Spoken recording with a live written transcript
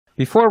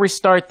Before we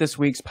start this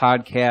week's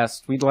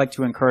podcast, we'd like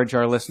to encourage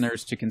our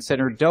listeners to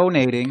consider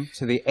donating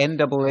to the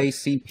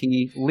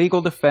NAACP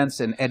Legal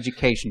Defense and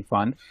Education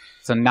Fund.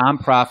 It's a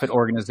nonprofit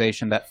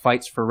organization that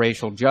fights for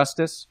racial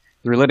justice.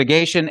 Through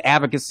litigation,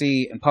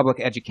 advocacy, and public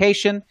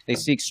education, they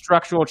seek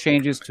structural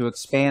changes to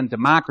expand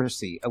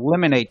democracy,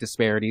 eliminate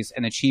disparities,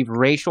 and achieve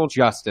racial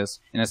justice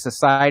in a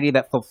society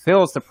that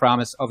fulfills the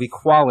promise of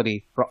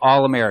equality for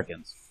all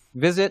Americans.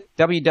 Visit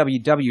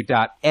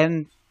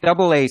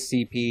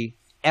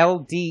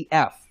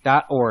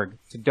www.naacpldf.org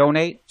to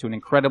donate to an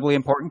incredibly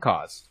important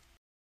cause.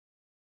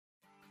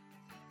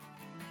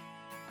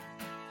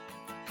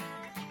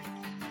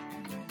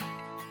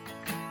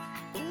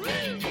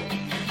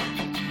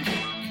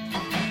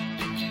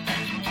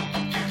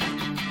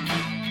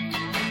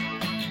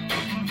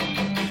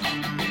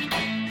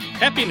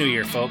 Happy New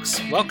Year,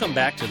 folks. Welcome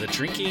back to the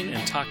Drinking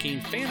and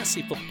Talking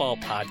Fantasy Football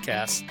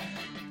Podcast.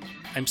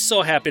 I'm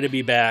so happy to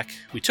be back.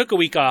 We took a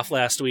week off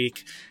last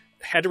week.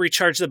 Had to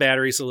recharge the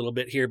batteries a little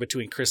bit here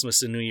between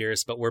Christmas and New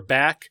Year's, but we're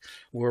back.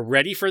 We're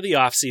ready for the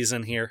off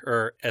season here,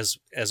 or as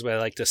I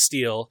like to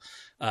steal,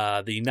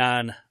 the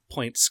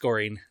non-point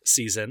scoring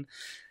season.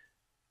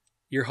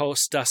 Your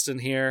host, Dustin,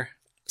 here,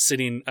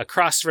 sitting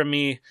across from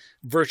me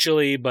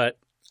virtually, but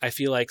I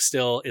feel like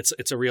still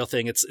it's a real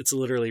thing. It's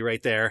literally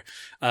right there.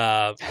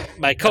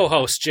 My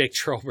co-host, Jake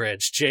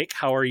Trowbridge. Jake,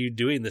 how are you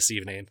doing this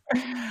evening?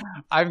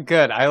 I'm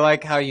good. I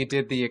like how you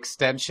did the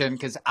extension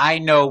because I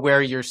know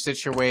where you're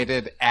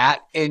situated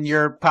at in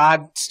your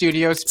pod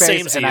studio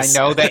space. Samesies. And I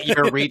know that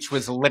your reach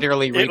was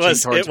literally reaching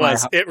towards my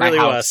house. It really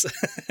was.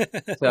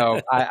 So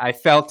I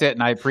felt it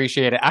and I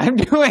appreciate it. I'm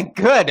doing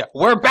good.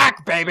 We're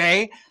back,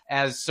 baby,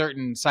 as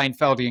certain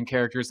Seinfeldian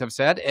characters have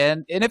said.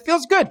 And it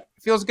feels good.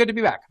 It feels good to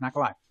be back. I'm not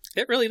going to lie.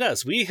 It really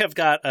does. We have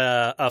got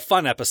a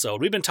fun episode.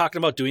 We've been talking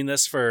about doing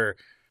this for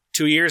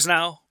 2 years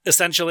now,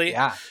 essentially.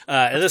 Yeah.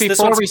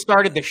 Before we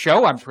started the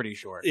show, I'm pretty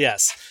sure.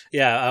 Yes.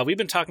 Yeah. We've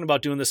been talking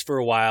about doing this for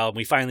a while. And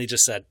we finally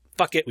just said,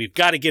 fuck it. We've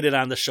got to get it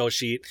on the show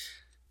sheet.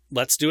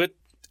 Let's do it.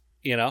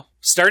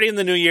 Starting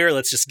the new year,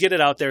 let's just get it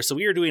out there. So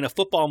we are doing a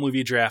football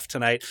movie draft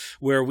tonight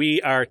where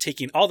we are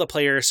taking all the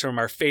players from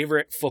our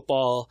favorite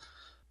football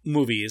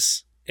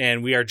movies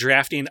and we are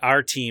drafting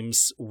our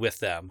teams with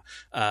them.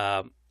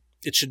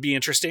 It should be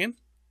interesting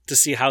to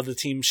see how the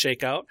teams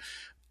shake out.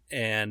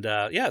 And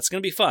it's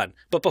going to be fun.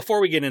 But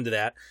before we get into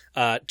that,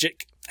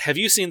 Jake, have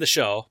you seen the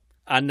show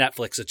on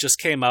Netflix? It just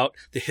came out,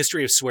 The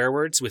History of Swear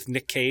Words with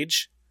Nick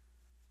Cage.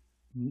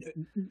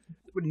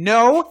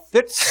 No,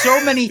 there's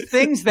so many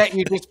things that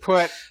you just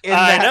put in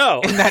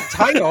that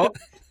title.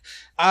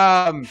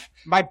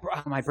 My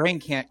brain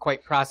can't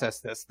quite process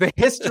this. The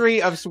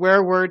History of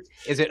Swear Words.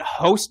 Is it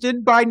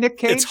hosted by Nick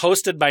Cage? It's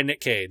hosted by Nick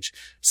Cage.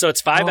 So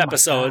it's 5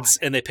 episodes,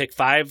 and they pick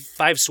five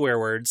swear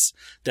words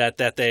that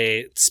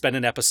they spend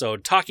an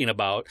episode talking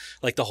about,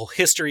 like the whole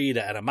history,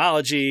 the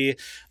etymology,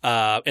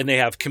 and they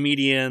have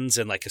comedians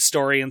and like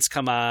historians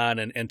come on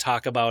and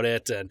talk about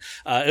it. And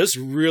it was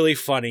really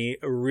funny,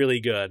 really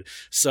good.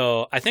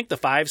 So I think the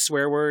 5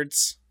 swear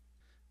words,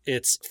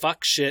 it's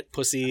fuck, shit,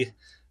 pussy,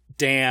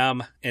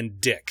 damn, and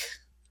dick.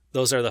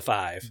 Those are the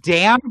 5.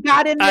 Damn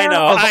got in there?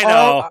 I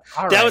know.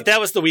 That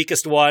was the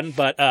weakest one,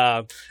 but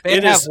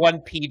they have one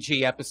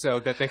PG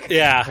episode that they could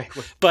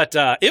but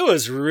it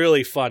was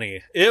really funny.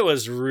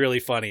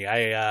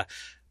 I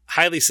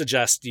highly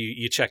suggest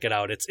you check it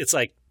out. It's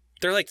like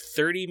they're like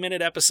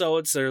 30-minute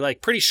episodes. They're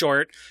like pretty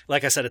short.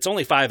 Like I said, it's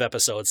only 5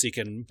 episodes, so you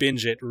can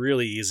binge it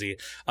really easy.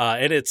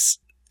 And it's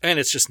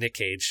just Nick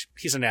Cage.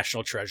 He's a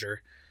national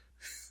treasure.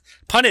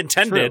 Pun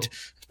intended. True.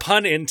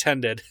 Pun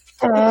intended.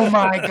 Oh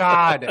my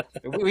God.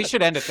 We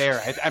should end it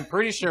there. I'm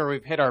pretty sure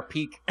we've hit our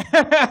peak with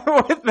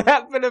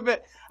that bit of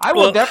it. I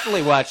will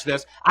definitely watch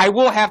this. I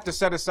will have to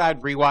set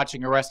aside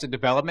rewatching Arrested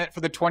Development for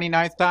the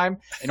 29th time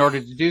in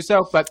order to do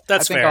so, but I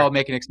think I'll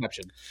make an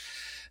exception.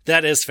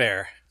 That is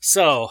fair.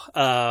 So,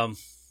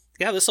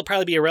 this will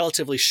probably be a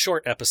relatively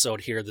short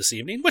episode here this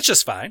evening, which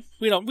is fine.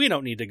 We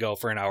don't need to go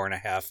for an hour and a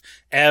half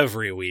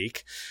every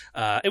week.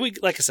 And we,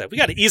 like I said, we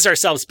got to ease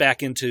ourselves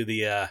back into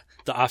the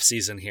off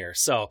season here.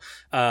 So,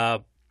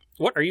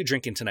 what are you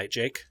drinking tonight,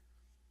 Jake?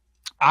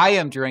 I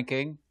am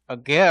drinking a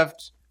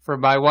gift from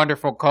my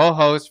wonderful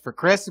co-host for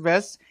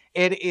Christmas.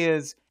 It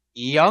is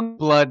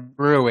Youngblood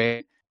Brewing,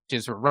 which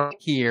is right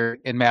here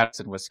in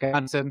Madison,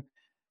 Wisconsin.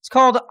 It's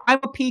called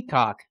I'm a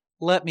Peacock,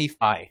 Let Me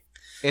Fly.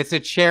 It's a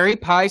cherry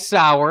pie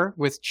sour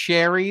with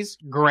cherries,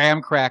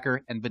 graham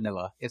cracker, and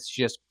vanilla. It's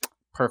just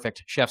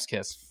perfect. Chef's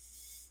kiss.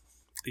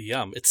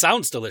 Yum. It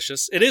sounds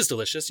delicious. It is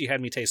delicious. You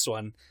had me taste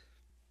one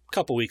a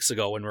couple weeks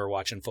ago when we were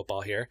watching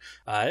football here.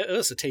 It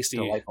was a tasty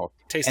and beer.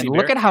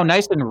 Look at how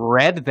nice and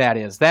red that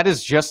is. That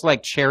is just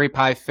like cherry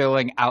pie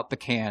filling out the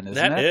can, isn't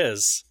it? That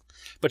is.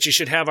 But you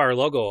should have our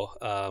logo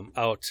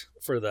out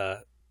for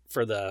the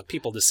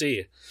people to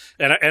see.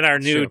 And our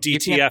new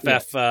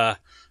DTFF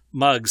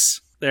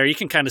mugs. There, you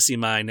can kind of see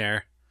mine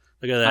there.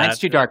 Look at that. Mine's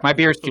too dark. My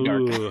beer's too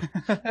dark.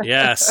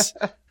 Yes.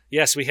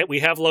 Yes, we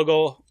have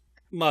logo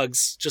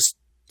mugs, just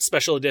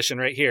special edition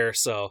right here.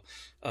 So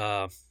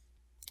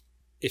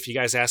if you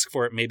guys ask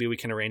for it, maybe we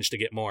can arrange to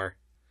get more.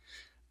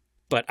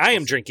 But I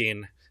am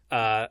drinking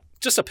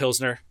just a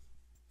Pilsner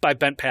by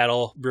Bent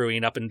Paddle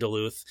Brewing up in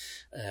Duluth.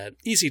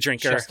 Easy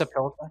drinker. Just a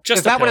Pilsner? Just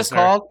is that a what it's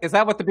Pilsner. called? Is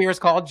that what the beer is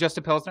called? Just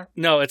a Pilsner?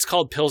 No, it's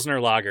called Pilsner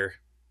Lager,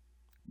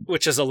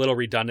 which is a little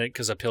redundant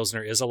because a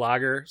Pilsner is a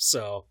lager.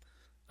 So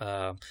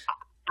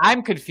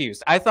I'm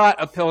confused. I thought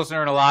a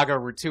Pilsner and a lager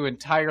were two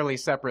entirely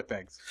separate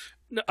things.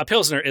 no, a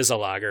Pilsner is a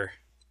lager.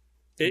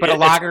 But a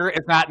lager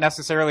is not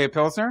necessarily a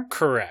Pilsner?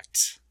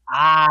 Correct.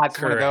 It's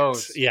Correct. one of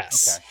those.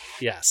 Yes.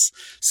 Okay. Yes.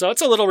 So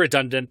it's a little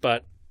redundant,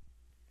 but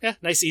yeah,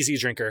 nice, easy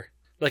drinker.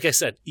 Like I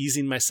said,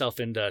 easing myself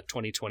into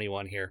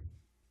 2021 here.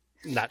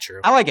 Not true.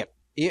 I like it.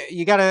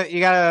 You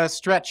gotta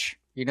stretch,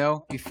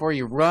 before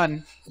you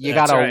run. You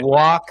That's gotta right.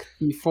 walk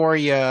before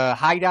you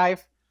high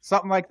dive.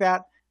 Something like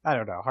that. I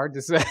don't know. Hard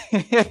to say.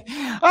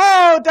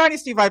 Oh,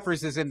 Dynasty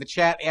Vipers is in the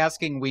chat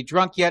asking, we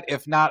drunk yet?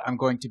 If not, I'm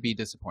going to be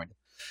disappointed.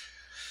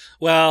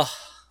 Well,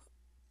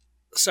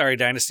 sorry,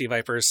 Dynasty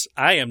Vipers.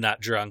 I am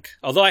not drunk.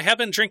 Although I have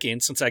been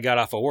drinking since I got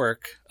off of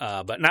work,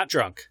 but not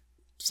drunk.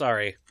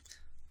 Sorry.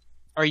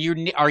 Are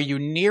you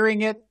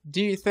nearing it,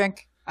 do you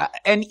think?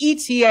 An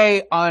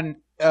ETA on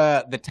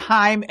the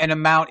time and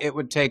amount it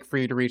would take for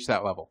you to reach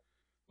that level?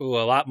 Ooh,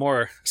 a lot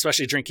more,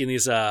 especially drinking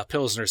these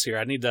Pilsners here.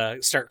 I need to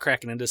start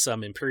cracking into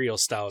some Imperial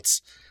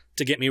Stouts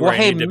to get me where I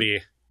need to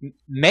be.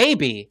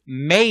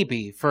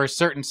 Maybe for a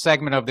certain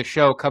segment of the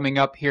show coming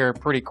up here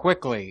pretty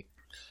quickly,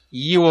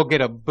 you will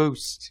get a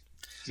boost.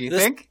 Do you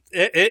think?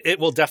 It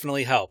will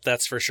definitely help.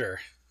 That's for sure.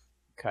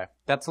 Okay.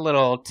 That's a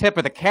little tip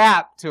of the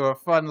cap to a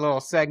fun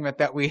little segment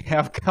that we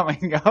have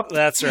coming up.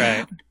 That's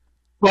right.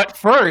 But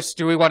first,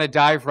 do we want to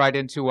dive right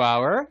into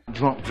our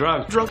Drunk,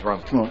 hammered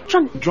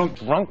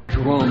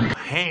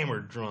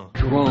drunk.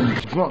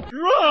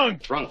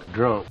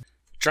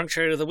 Drunk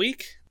trade of the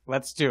week?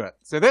 Let's do it.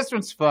 So this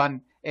one's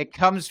fun. It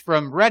comes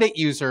from Reddit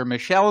user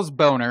Michelle's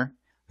Boner,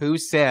 who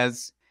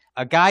says,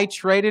 a guy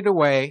traded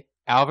away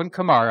Alvin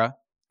Kamara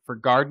for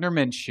Gardner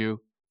Minshew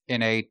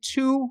in a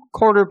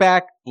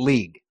 2-quarterback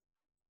league.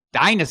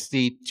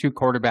 Dynasty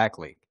 2-quarterback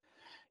league.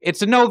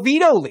 It's a no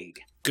veto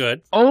league.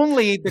 Good.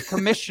 Only the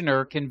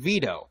commissioner can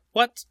veto.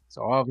 What?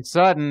 So all of a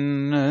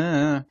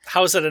sudden,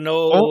 How is it a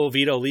no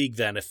veto league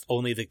then if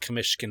only the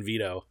commish can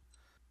veto?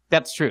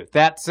 that's true.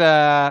 That's it's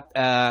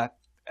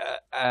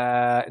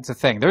a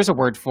thing. There's a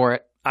word for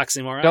it.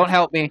 Oxymoron? Don't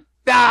help me.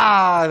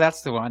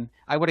 That's the one.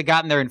 I would have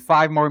gotten there in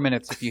 5 more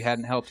minutes if you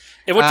hadn't helped.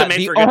 It would have made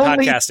the for good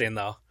only- podcasting,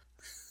 though.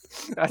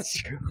 That's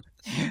true.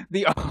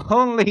 The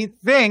only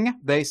thing,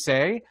 they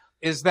say,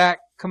 is that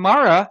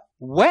Kamara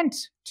went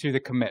to the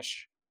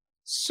commish.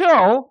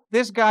 So,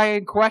 this guy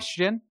in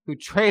question, who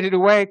traded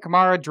away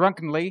Kamara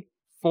drunkenly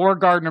for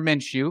Gardner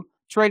Minshew,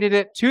 traded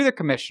it to the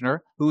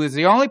commissioner, who is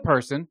the only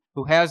person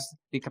who has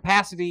the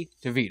capacity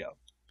to veto.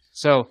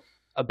 So,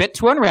 a bit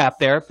to unwrap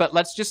there, but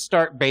let's just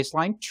start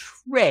baseline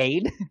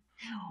trade.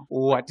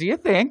 What do you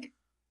think?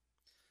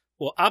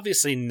 Well,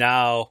 obviously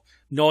now,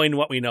 knowing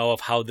what we know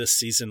of how this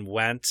season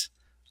went,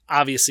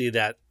 obviously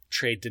that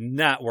trade did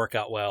not work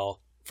out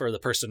well for the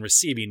person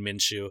receiving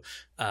Minshew,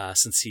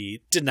 since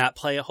he did not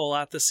play a whole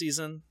lot this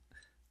season.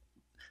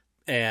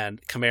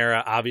 And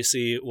Kamara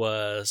obviously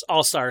was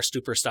all-star,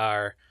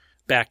 superstar,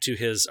 back to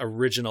his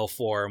original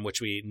form,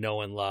 which we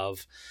know and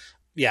love.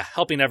 Yeah,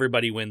 helping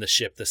everybody win the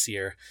ship this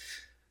year.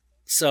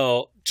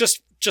 So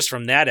just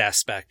from that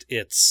aspect,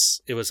 it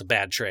was a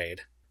bad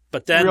trade.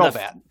 But then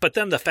bad. But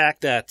then the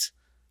fact that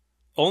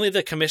only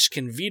the commish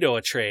can veto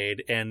a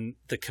trade, and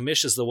the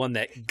commish is the one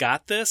that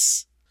got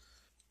this.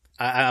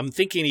 I'm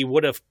thinking he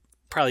would have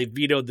probably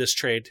vetoed this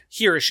trade.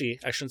 He or she,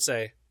 I shouldn't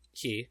say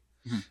he.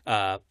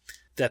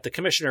 That the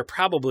commissioner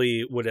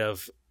probably would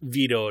have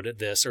vetoed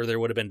this, or there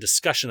would have been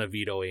discussion of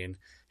vetoing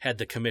had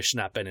the commission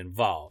not been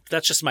involved.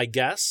 That's just my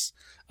guess.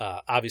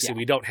 Obviously,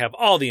 we don't have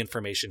all the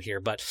information here,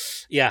 but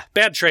yeah,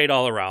 bad trade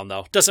all around,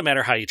 though. Doesn't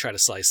matter how you try to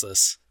slice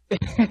this.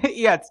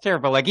 Yeah, it's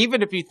terrible. Like,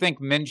 even if you think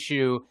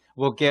Minshew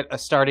will get a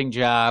starting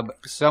job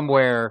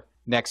somewhere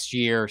next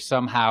year,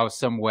 somehow,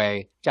 some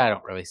way, which I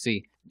don't really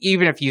see.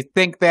 Even if you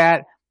think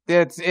that,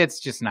 it's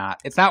just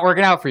not. It's not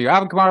working out for you.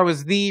 Alvin Kamara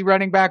was the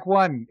running back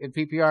one in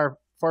PPR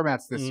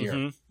formats this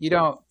year. You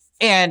don't,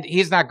 and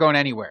he's not going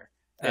anywhere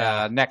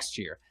next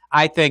year.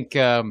 I think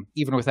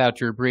even without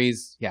Drew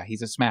Brees,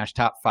 he's a smash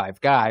top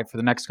 5 guy for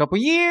the next couple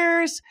of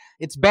years.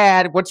 It's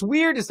bad. What's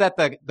weird is that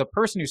the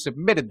person who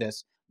submitted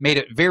this made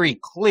it very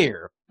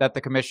clear that the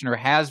commissioner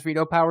has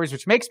veto powers,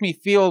 which makes me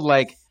feel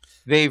like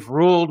they've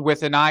ruled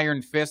with an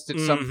iron fist at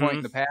some point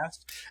in the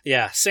past.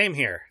 Yeah, same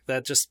here.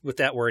 That just with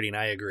that wording,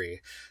 I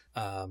agree.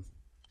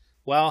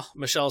 Well,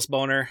 Michelle's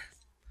Boner,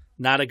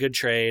 not a good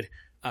trade.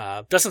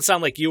 Doesn't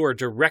sound like you were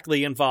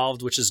directly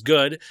involved, which is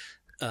good.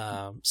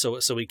 So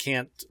we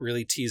can't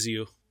really tease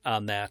you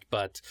on that.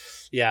 But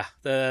yeah,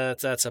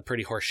 that's a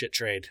pretty horseshit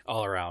trade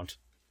all around.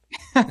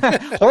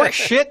 Horse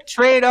shit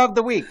trade of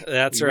the week.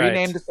 That's we right.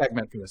 Renamed the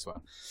segment for this one.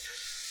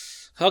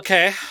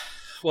 Okay.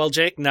 Well,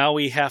 Jake, now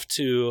we have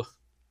to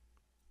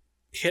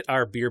hit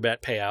our beer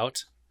bet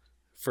payout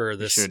for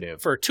this Sure do.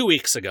 for 2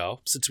 weeks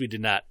ago, since we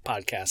did not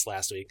podcast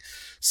last week.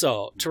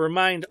 So to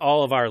remind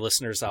all of our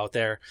listeners out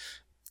there,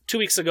 2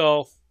 weeks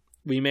ago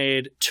we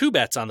made 2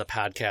 bets on the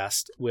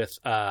podcast with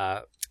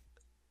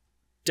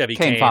Debbie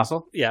Kane.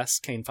 Fossil. Yes,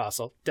 Kane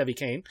Fossil. Debbie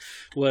Kane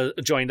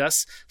joined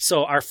us.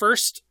 So our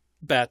first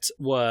bet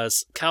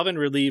was Calvin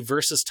Ridley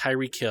versus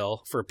Tyreek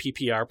Hill for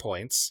PPR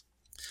points.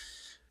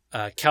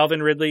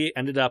 Calvin Ridley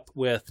ended up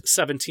with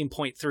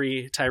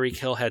 17.3. Tyreek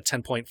Hill had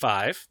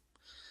 10.5.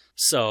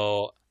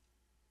 So,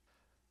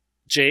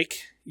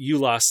 Jake, you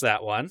lost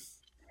that one,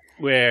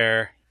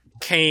 where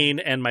Kane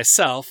and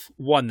myself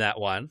won that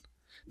one.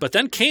 But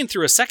then Kane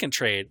threw a second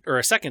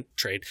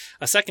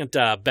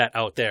bet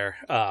out there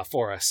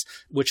for us,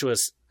 which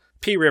was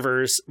P.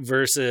 Rivers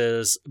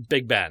versus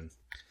Big Ben.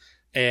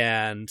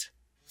 And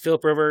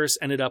Phillip Rivers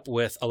ended up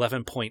with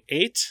 11.8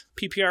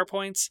 PPR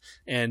points,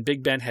 and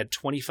Big Ben had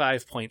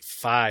 25.5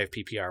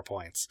 PPR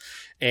points.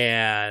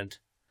 And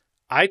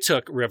I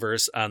took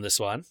Rivers on this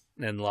one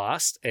and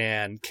lost,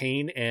 and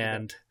Kane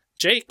and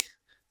Jake,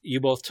 you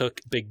both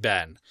took Big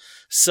Ben.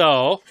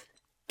 So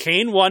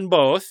Kane won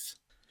both.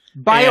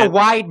 By a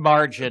wide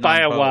margin.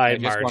 By a both, wide I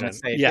just margin. want to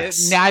say.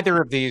 Yes. Neither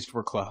of these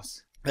were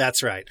close.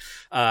 That's right.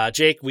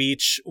 Jake, we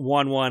each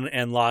won one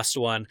and lost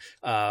one.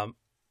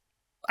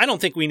 I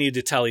don't think we need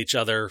to tell each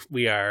other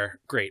we are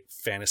great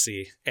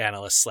fantasy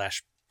analysts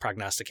 /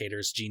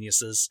 prognosticators,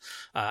 geniuses.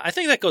 I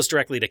think that goes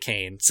directly to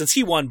Kane. Since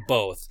he won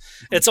both,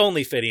 it's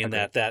only fitting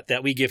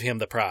that we give him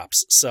the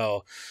props.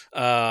 So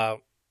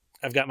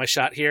I've got my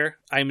shot here.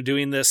 I'm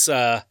doing this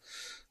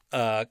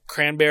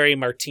cranberry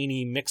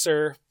martini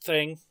mixer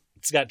thing.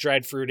 It's got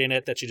dried fruit in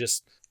it that you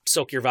just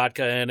soak your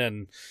vodka in.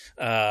 And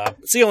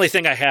it's the only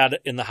thing I had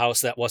in the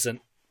house that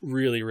wasn't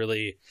really,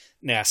 really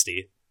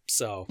nasty.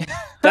 So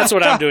that's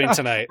what I'm doing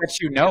tonight. That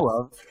you know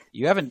of.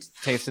 You haven't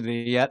tasted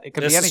it yet. It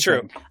could be anything. This is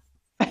true.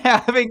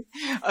 Having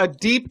a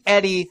Deep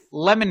Eddy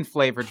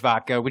lemon-flavored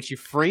vodka, which you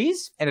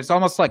freeze, and it's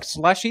almost like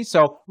slushy.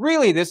 So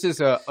really, this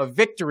is a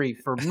victory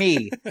for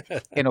me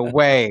in a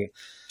way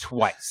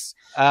twice.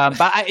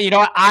 But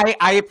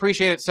I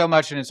appreciate it so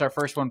much, and it's our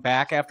first one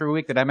back after a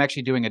week that I'm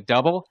actually doing a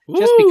double.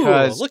 Just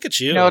because, look at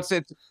you.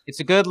 It's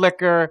a good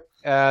liquor.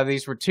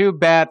 These were 2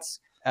 bets.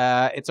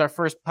 It's our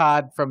first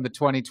pod from the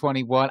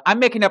 2021. I'm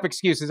making up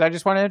excuses. I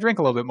just wanted to drink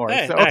a little bit more.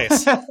 Hey, so.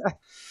 Nice.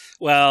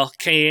 Well,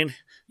 Kane,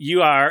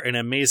 you are an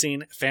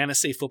amazing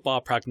fantasy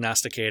football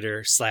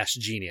prognosticator /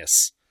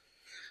 genius.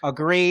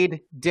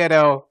 Agreed.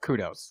 Ditto.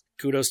 Kudos.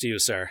 Kudos to you,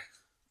 sir.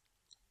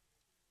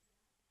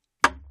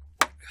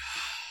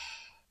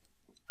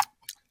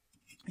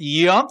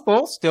 Yum.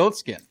 Full stilled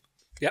skin.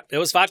 Yep, it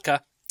was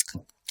vodka.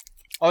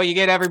 Oh, you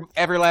get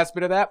every last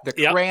bit of that? The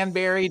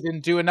cranberry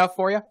didn't do enough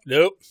for you?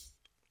 Nope.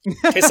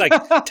 Tastes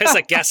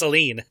like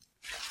gasoline.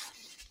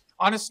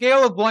 On a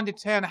scale of 1 to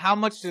 10, how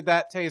much did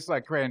that taste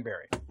like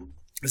cranberry?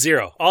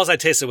 0. All I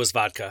tasted was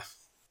vodka.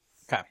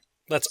 Okay.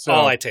 That's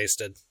all I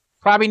tasted.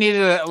 Probably needed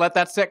to let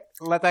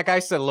that guy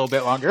sit a little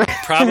bit longer.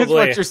 Probably. That's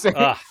what you're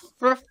saying.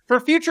 For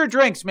future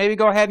drinks, maybe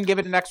go ahead and give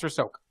it an extra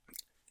soak.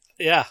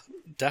 Yeah,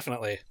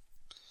 definitely.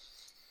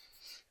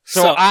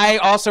 So I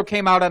also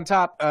came out on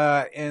top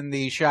in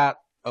the shot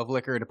of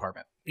liquor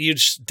department. You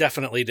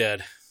definitely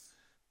did.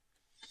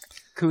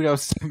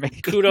 Kudos to me.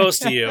 Kudos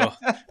to you.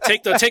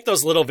 Take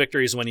those little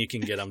victories when you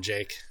can get them,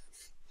 Jake.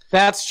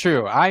 That's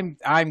true. I'm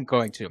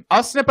going to.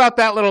 I'll snip out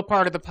that little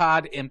part of the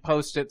pod and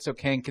post it so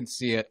Kane can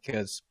see it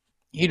because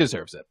he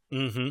deserves it.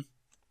 Mm-hmm.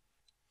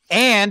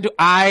 And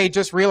I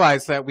just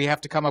realized that we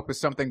have to come up with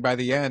something by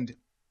the end,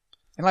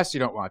 unless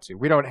you don't want to.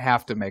 We don't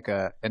have to make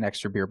an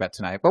extra beer bet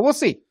tonight, but we'll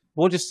see.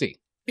 We'll just see.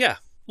 Yeah,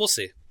 we'll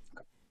see.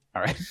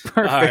 All right. Perfect.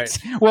 All right.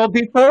 Well,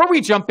 before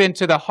we jump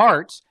into the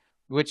heart,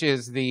 which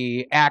is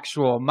the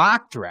actual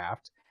mock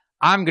draft,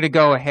 I'm going to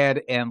go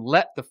ahead and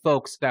let the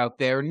folks out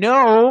there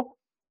know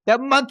that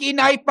Monkey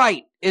Knife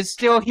Fight is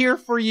still here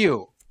for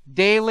you.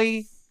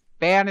 Daily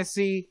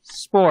fantasy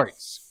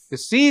sports. The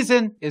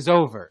season is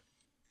over.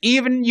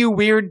 Even you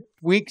weird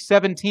week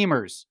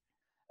 17ers,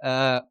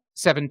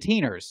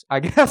 I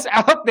guess,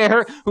 out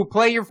there who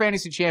play your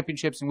fantasy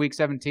championships in week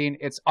 17,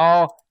 it's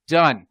all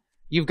done.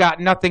 You've got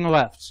nothing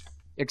left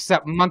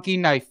except Monkey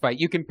Knife Fight.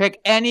 You can pick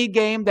any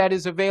game that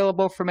is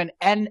available from an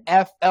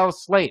NFL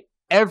slate.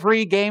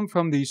 Every game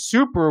from the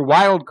Super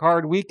Wild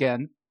Card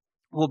Weekend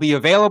will be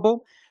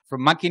available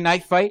from Monkey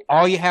Knife Fight.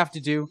 All you have to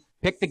do,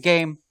 pick the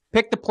game,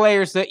 pick the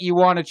players that you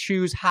want to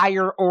choose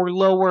higher or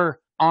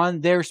lower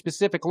on their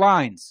specific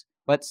lines.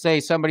 Let's say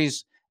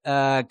somebody's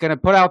going to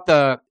put out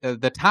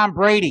the Tom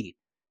Brady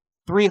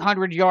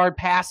 300-yard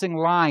passing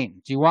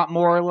line. Do you want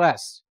more or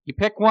less? You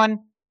pick one,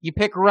 you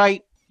pick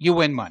right, you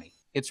win money.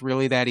 It's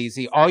really that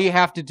easy. All you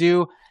have to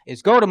do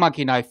is go to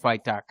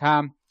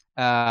monkeyknifefight.com.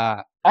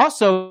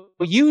 Also,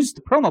 use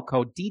the promo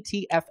code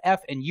DTFF,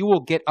 and you will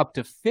get up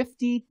to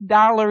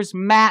 $50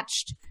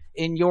 matched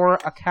in your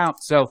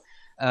account. So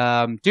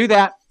do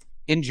that,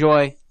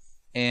 enjoy,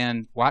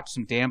 and watch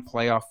some damn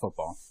playoff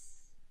football.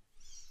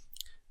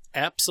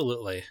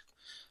 Absolutely.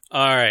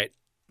 All right.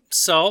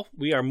 So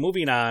we are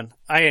moving on.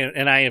 I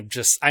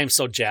am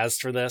so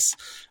jazzed for this.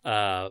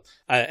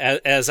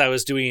 As I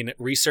was doing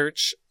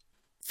research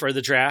for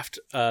the draft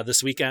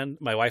this weekend,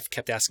 my wife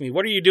kept asking me,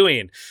 "What are you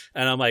doing?"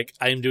 And I'm like,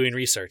 "I'm doing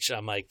research."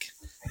 I'm like,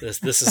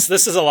 "This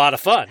is a lot of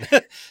fun."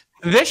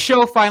 This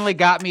show finally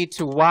got me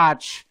to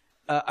watch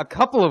a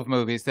couple of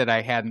movies that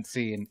I hadn't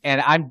seen,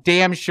 and I'm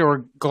damn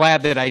sure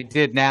glad that I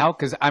did now,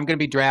 because I'm going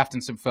to be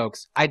drafting some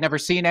folks I'd never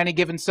seen Any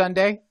Given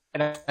Sunday,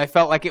 and I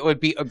felt like it would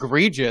be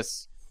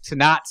egregious to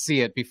not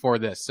see it before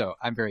this, so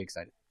I'm very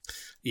excited.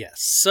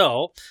 Yes.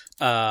 So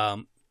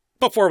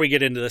before we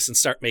get into this and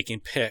start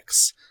making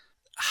picks,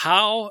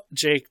 how,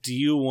 Jake, do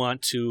you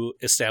want to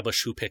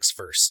establish who picks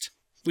first?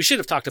 We should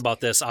have talked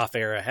about this off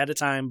air ahead of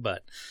time,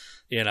 but,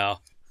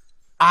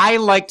 I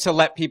like to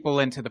let people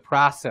into the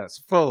process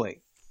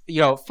fully.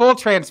 Full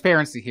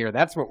transparency here.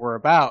 That's what we're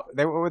about.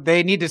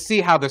 They need to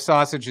see how the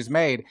sausage is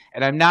made.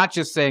 And I'm not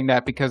just saying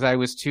that because I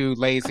was too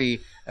lazy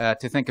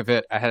to think of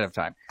it ahead of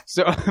time.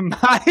 So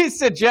my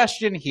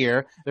suggestion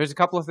here, there's a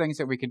couple of things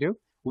that we can do.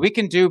 We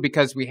can do,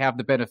 because we have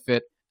the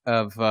benefit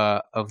of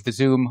the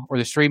Zoom or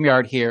the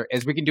StreamYard here,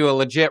 is we can do a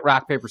legit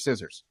rock, paper,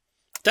 scissors.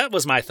 That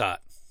was my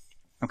thought.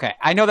 Okay.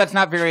 I know that's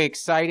not very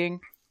exciting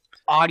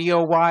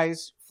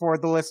audio-wise for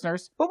the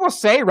listeners, but we'll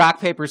say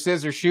rock, paper,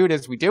 scissors, shoot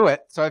as we do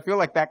it. So I feel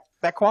like that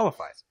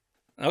qualifies.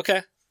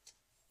 Okay.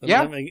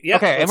 Yeah.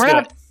 Okay. And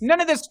we're none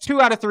of this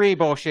 2 out of 3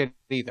 bullshit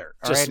either.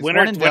 Just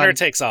right? winner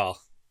takes all.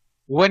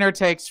 Winner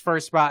takes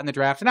first spot in the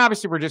draft, and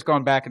obviously we're just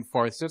going back and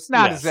forth, so it's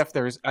not as if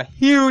there's a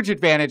huge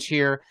advantage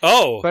here.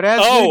 But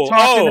as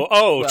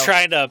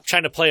trying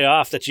to play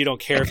off that you don't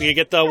care if you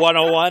get the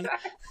 101.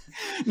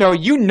 No,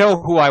 you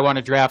know who I want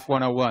to draft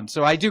 101,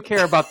 so I do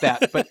care about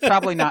that, but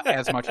probably not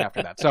as much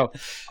after that. So,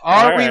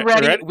 are we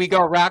ready? We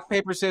go rock,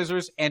 paper,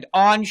 scissors, and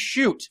on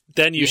shoot.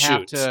 Then you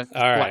shoot. All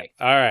right.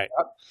 All right.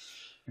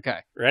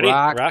 Okay. Ready?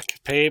 Rock,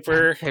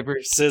 paper,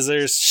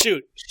 scissors,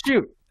 shoot.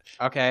 Shoot.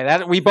 Okay.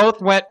 That we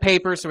both went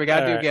paper, so we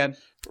got to do again.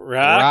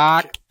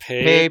 Rock,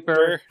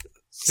 paper,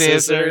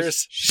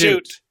 scissors,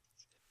 shoot.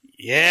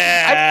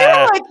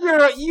 Yeah. I feel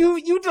like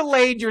you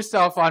delayed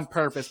yourself on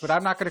purpose, but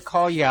I'm not going to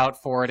call you out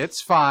for it.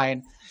 It's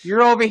fine.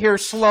 You're over here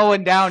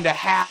slowing down to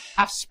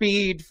half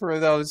speed for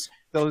those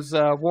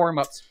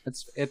warm-ups.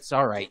 It's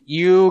all right.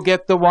 You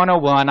get the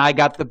 101. I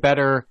got the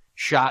better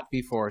shot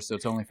before, so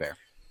it's only fair.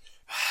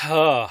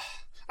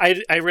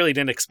 I really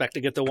didn't expect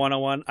to get the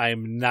 101.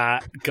 I'm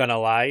not going to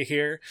lie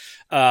here.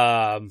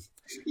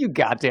 You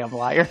goddamn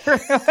liar.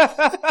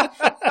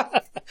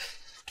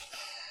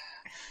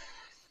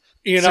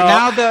 So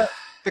now the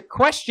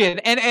question,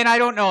 and I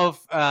don't know if,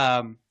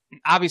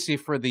 obviously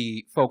for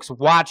the folks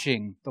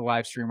watching the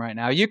live stream right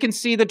now, you can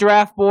see the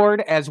draft board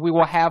as we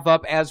will have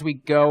up as we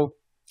go.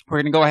 We're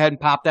going to go ahead and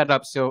pop that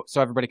up so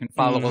everybody can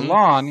follow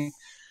along.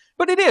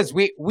 But it is,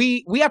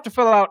 we have to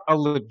fill out a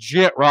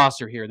legit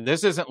roster here.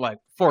 This isn't like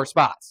 4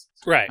 spots.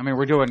 Right. I mean,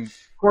 we're doing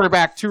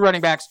quarterback, 2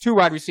 running backs, 2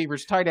 wide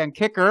receivers, tight end,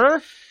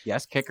 kicker.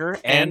 Yes, kicker,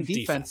 and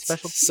defense.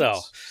 Special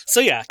teams. So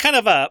yeah, kind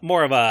of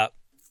more of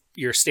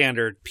your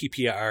standard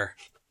PPR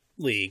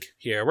league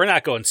here. We're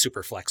not going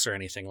super flex or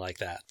anything like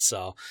that.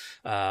 So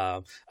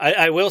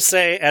I will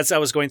say, as I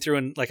was going through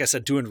and, like I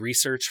said, doing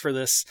research for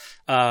this,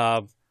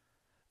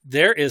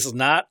 there is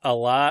not a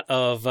lot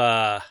of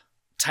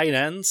tight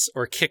ends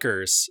or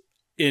kickers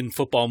in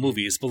football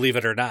movies, believe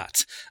it or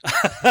not,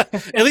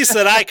 at least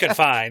that I could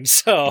find.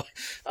 So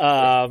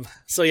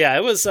yeah,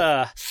 it was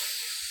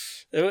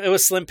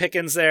slim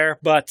pickings there,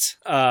 but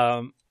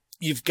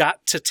you've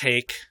got to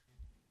take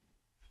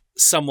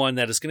someone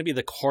that is going to be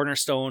the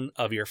cornerstone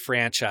of your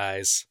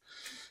franchise.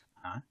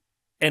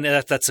 And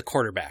that's a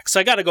quarterback. So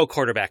I got to go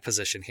quarterback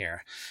position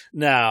here.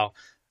 Now,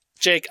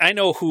 Jake, I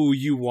know who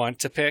you want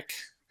to pick.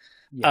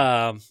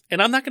 Yeah.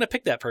 And I'm not going to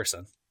pick that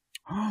person.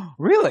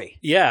 Really?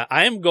 Yeah,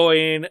 I am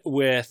going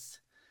with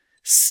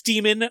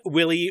Steamin'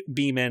 Willie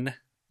Beeman,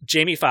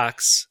 Jamie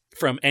Foxx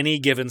from Any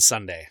Given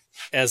Sunday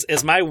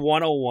as my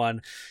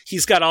 101.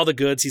 He's got all the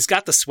goods. He's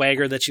got the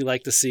swagger that you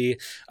like to see.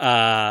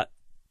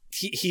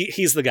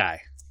 He's the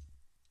guy.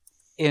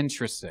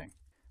 Interesting.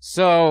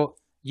 So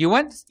you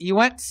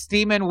went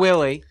Steamin'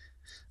 Willie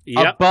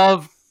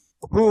above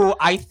who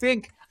I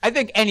think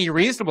any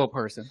reasonable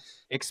person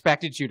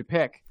expected you to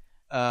pick.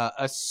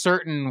 A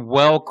certain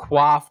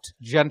well-coiffed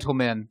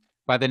gentleman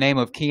by the name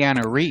of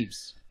Keanu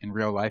Reeves in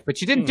real life,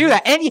 but you didn't do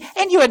that, and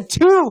you had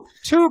two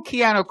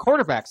Keanu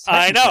quarterbacks.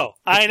 I know.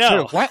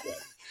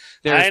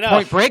 There's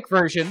Point Break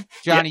version,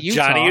 Johnny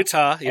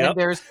Utah, yep. And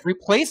there's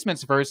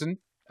replacements version,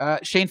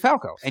 Shane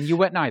Falco, and you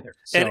went neither.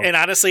 So. And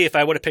honestly, if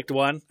I would have picked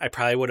one, I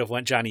probably would have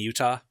went Johnny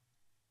Utah.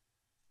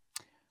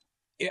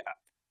 Yeah.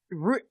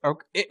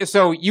 Okay.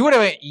 So you would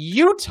have went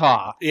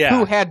Utah,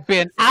 who had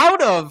been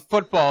out of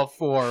football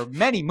for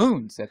many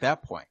moons at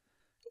that point.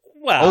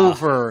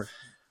 Well,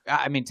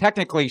 I mean,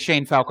 technically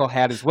Shane Falco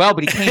had as well,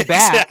 but he came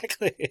back.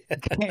 Exactly.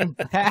 Came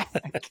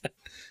back.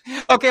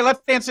 Okay,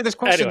 let's answer this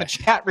question in the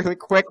chat really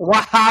quick.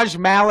 Wahaj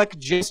Malik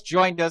just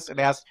joined us and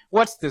asked,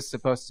 "What's this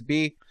supposed to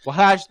be?"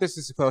 Wahaj, this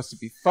is supposed to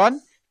be fun,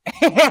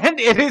 and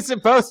it is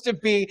supposed to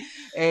be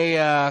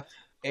a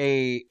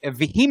a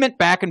vehement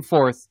back and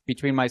forth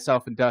between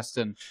myself and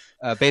Dustin,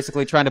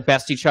 basically trying to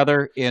best each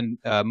other in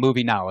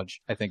movie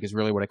knowledge, I think is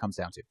really what it comes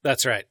down to.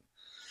 That's right.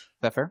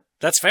 Is that fair?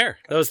 That's fair.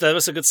 That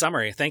was a good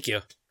summary. Thank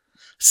you.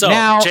 So,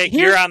 now, Jake,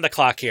 you're on the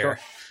clock here.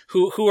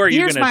 Who are you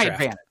going to draft? Here's my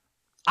advantage.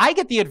 I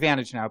get the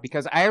advantage now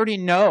because I already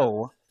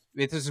know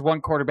this is one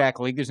quarterback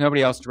league. There's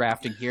nobody else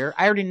drafting here.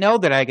 I already know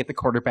that I get the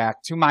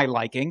quarterback to my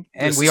liking,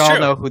 and we all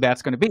know who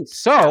that's going to be.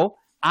 So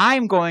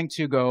I'm going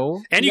to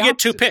go. And you get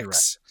 2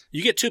 picks.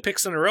 You get 2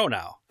 picks in a row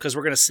now because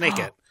we're going to snake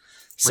it.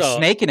 We're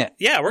snaking it.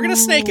 Yeah, we're going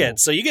to snake it.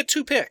 So you get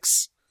 2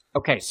 picks.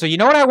 Okay, so you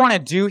know what I want to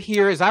do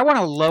here is I want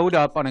to load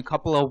up on a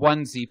couple of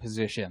onesie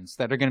positions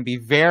that are going to be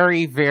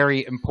very,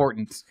 very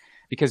important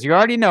because you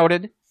already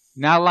noted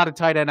not a lot of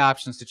tight end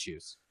options to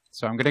choose.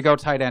 So I'm going to go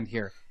tight end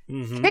here.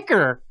 Mm-hmm.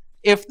 Kicker,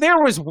 if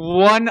there was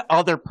one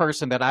other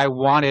person that I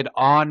wanted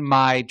on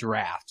my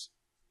draft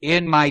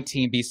in my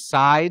team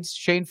besides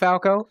Shane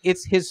Falco,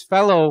 it's his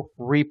fellow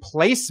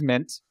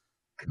replacement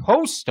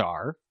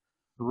co-star,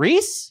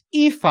 Rhys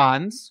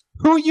Ifans,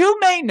 who you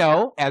may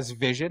know as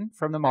Vision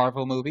from the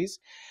Marvel movies,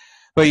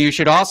 but you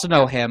should also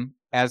know him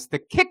as the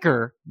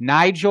kicker,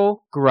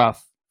 Nigel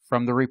Gruff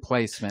from The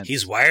Replacement.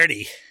 He's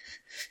wiredy.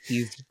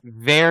 He's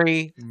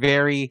very,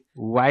 very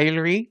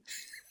wiry.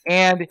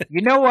 And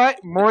you know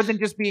what? More than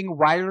just being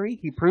wiry,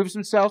 he proves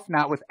himself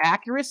not with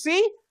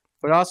accuracy,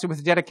 but also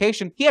with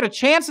dedication. He had a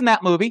chance in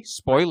that movie,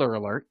 spoiler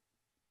alert,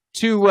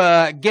 to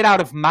get out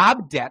of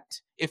mob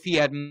debt if he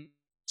had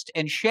missed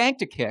and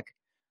shanked a kick.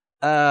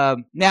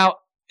 Now,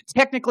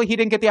 technically, he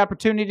didn't get the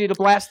opportunity to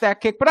blast that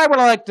kick, but I would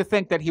like to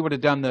think that he would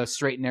have done the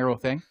straight and narrow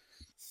thing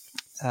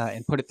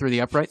and put it through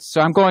the uprights.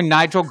 So I'm going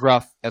Nigel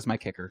Gruff as my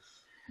kicker.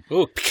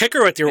 Ooh,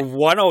 kicker with your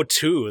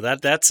 102.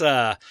 That's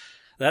a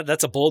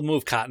bold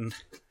move, Cotton.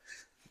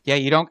 Yeah,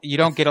 you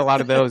don't get a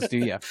lot of those, do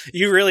you?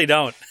 You really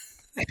don't.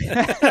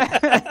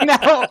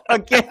 Now,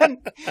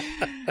 again,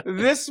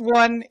 this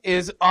one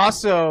is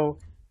also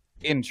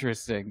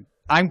interesting.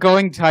 I'm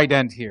going tight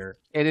end here.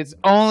 It is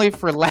only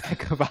for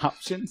lack of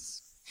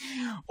options.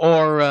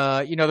 Or,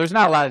 there's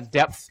not a lot of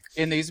depth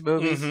in these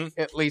movies,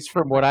 at least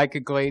from what I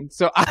could glean.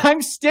 So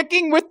I'm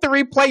sticking with the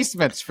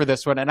replacements for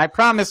this one. And I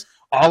promise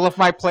all of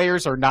my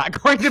players are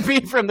not going to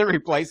be from the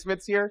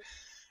replacements here.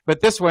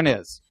 But this one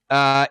is.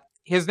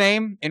 His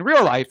name in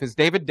real life is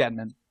David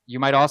Denman. You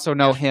might also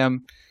know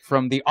him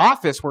from The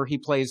Office, where he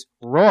plays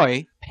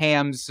Roy,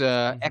 Pam's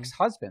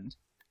ex-husband.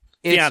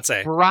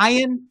 Fiance.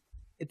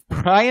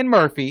 Brian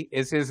Murphy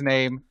is his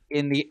name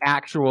in the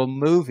actual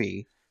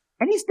movie.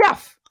 And he's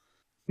deaf.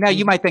 Now,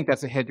 you might think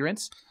that's a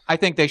hindrance. I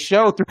think they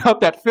show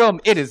throughout that film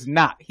it is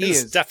not. He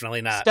is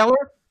definitely not.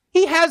 Stellar.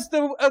 He has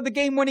the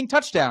game-winning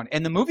touchdown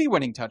and the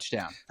movie-winning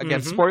touchdown.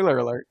 Again, spoiler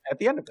alert, at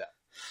the end of that.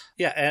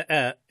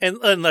 Yeah, and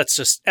let's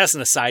just, as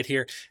an aside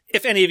here,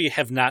 if any of you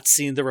have not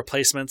seen The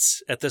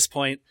Replacements at this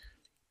point,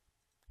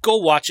 go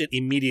watch it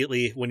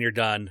immediately when you're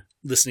done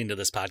listening to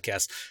this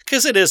podcast,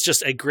 because it is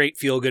just a great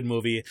feel-good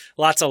movie,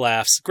 lots of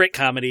laughs, great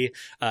comedy,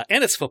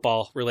 and it's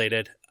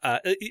football-related.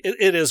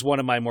 It is one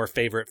of my more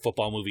favorite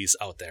football movies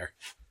out there.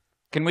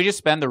 Can we just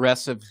spend the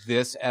rest of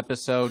this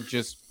episode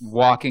just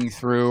walking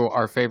through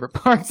our favorite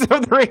parts of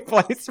The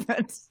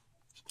Replacements?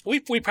 We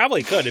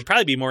probably could. It'd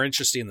probably be more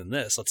interesting than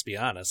this, let's be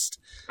honest.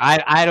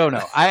 I don't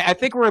know. I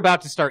think we're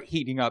about to start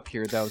heating up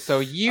here, though. So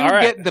you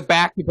get the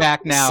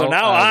back-to-back now. So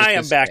now I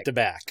am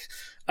back-to-back.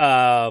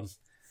 And,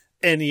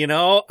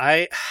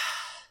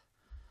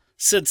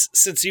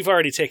 since you've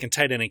already taken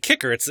tight end and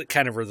kicker, it's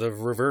kind of the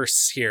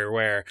reverse here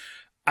where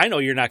I know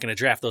you're not going to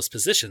draft those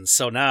positions.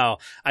 So now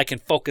I can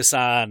focus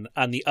on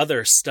the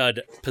other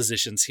stud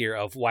positions here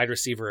of wide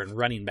receiver and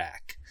running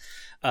back.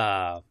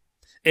 And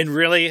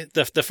really,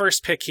 the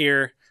first pick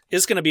here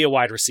is going to be a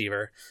wide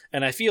receiver.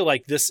 And I feel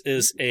like this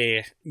is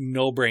a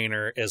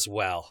no-brainer as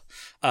well.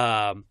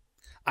 I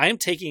am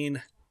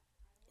taking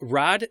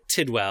Rod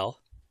Tidwell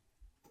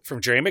from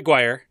Jerry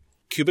Maguire,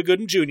 Cuba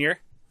Gooding Jr.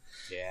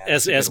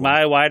 as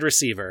my wide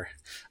receiver.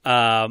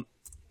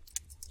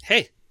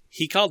 Hey,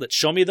 he called it.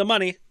 Show me the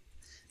money.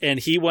 And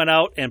he went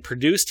out and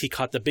produced. He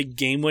caught the big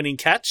game-winning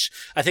catch.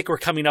 I think we're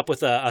coming up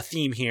with a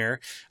theme here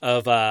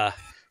of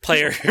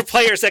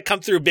players that come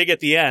through big at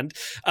the end.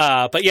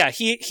 But yeah,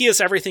 he is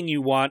everything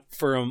you want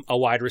from a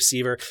wide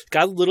receiver.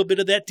 Got a little bit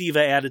of that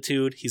diva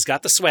attitude. He's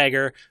got the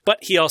swagger, but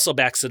he also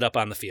backs it up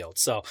on the field.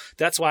 So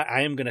that's why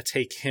I am going to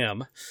take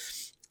him.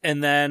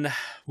 And then,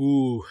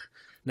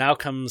 now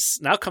comes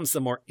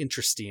the more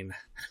interesting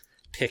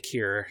pick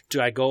here. Do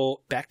I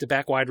go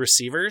back-to-back wide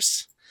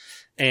receivers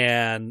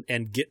and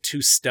get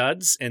 2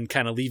 studs and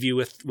kind of leave you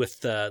with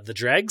the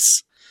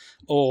dregs?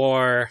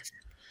 Or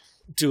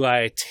do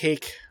I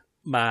take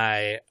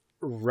my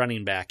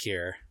running back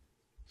here?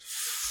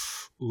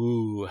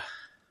 Ooh.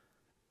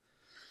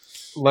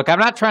 Look, I'm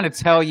not trying to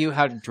tell you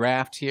how to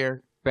draft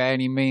here by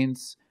any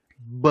means,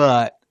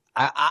 but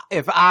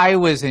if I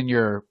was in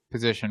your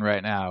position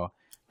right now,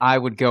 I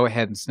would go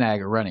ahead and snag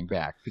a running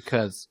back,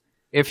 because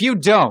if you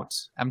don't,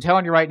 I'm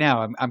telling you right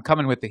now, I'm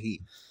coming with the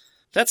heat.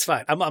 That's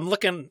fine. I'm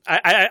looking.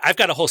 I've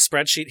got a whole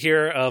spreadsheet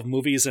here of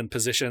movies and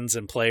positions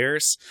and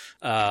players.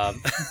 Of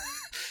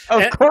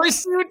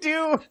course you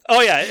do.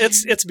 Oh yeah,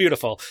 it's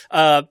beautiful.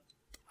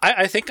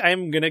 I think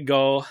I'm gonna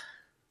go.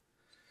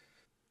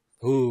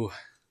 Ooh,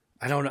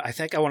 I don't know. I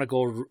think I want to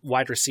go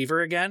wide receiver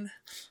again.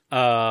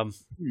 No,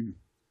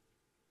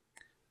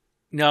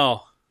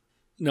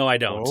 I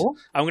don't. Oh?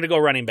 I'm gonna go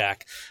running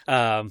back.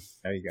 There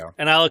you go.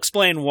 And I'll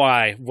explain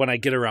why when I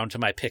get around to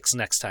my picks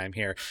next time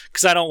here,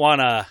 because I don't want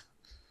to.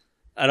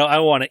 I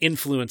want to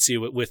influence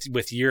you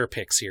with your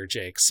picks here,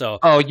 Jake. So,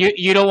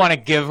 you don't want to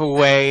give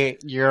away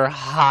your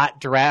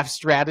hot draft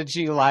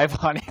strategy live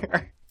on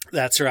air.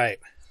 That's right.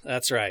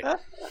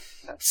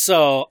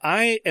 So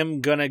I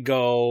am gonna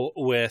go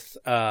with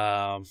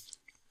from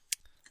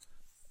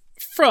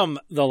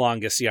The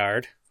Longest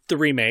Yard, the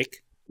remake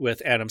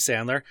with Adam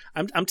Sandler.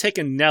 I'm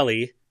taking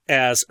Nelly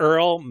as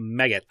Earl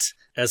Meggett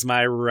as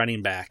my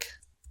running back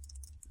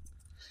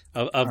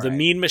of the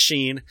Mean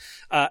Machine.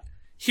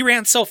 He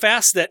ran so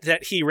fast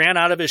that he ran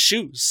out of his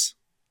shoes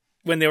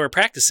when they were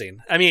practicing.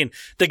 I mean,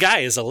 the guy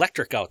is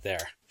electric out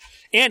there.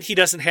 And he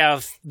doesn't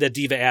have the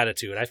diva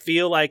attitude. I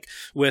feel like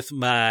with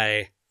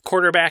my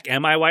quarterback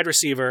and my wide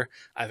receiver,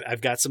 I've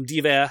got some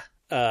diva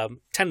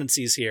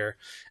tendencies here.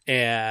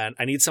 And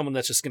I need someone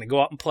that's just going to go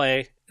out and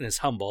play and is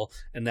humble.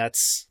 And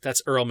that's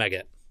Earl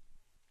Meggett.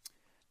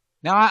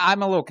 Now,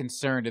 I'm a little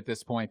concerned at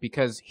this point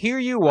because here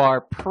you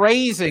are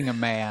praising a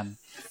man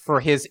for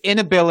his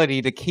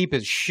inability to keep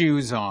his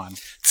shoes on.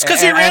 It's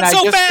because he ran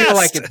so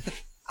fast.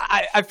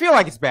 I feel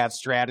like it's bad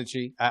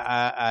strategy.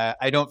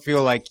 I don't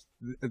feel like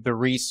the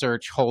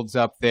research holds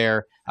up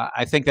there.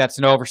 I think that's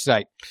an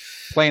oversight.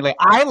 Plainly,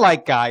 I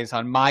like guys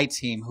on my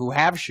team who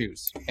have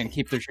shoes and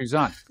keep their shoes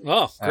on.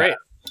 Oh, great.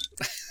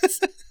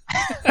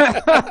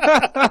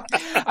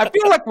 I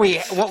feel like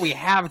what we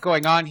have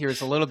going on here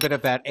is a little bit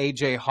of that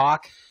A.J.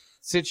 Hawk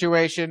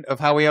situation of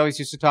how we always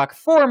used to talk.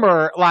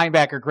 Former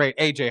linebacker great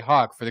A.J.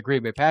 Hawk for the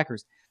Green Bay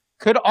Packers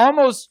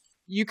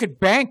you could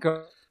bank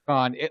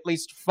on at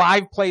least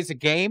 5 plays a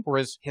game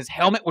where his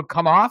helmet would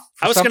come off.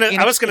 I was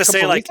gonna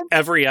say like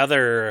every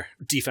other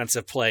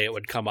defensive play it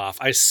would come off.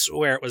 I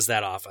swear it was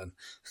that often.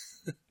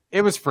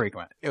 It was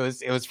frequent. It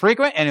was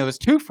frequent, and it was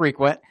too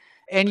frequent.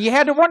 And you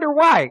had to wonder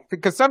why,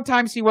 because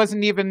sometimes he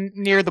wasn't even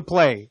near the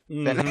play.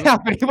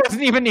 Mm-hmm. He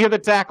wasn't even near the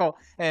tackle,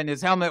 and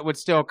his helmet would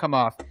still come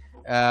off.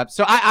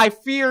 So I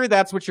fear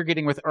that's what you're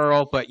getting with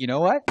Earl, but you know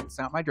what? It's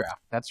not my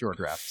draft. That's your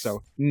draft.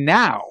 So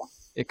now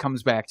it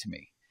comes back to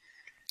me.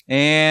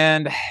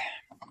 And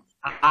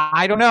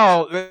I don't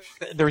know.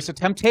 There's a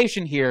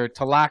temptation here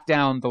to lock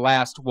down the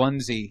last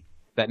onesie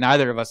that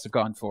neither of us have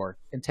gone for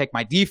and take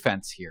my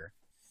defense here.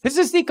 This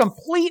is the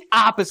complete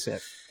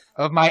opposite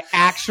of my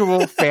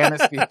actual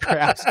fantasy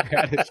draft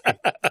strategy.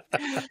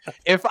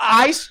 If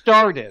I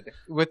started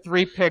with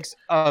 3 picks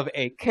of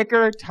a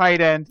kicker, tight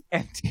end,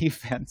 and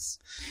defense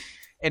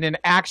in an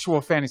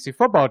actual fantasy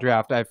football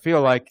draft, I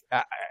feel like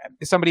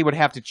somebody would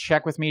have to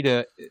check with me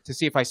to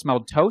see if I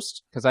smelled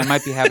toast, because I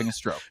might be having a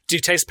stroke. Do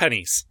you taste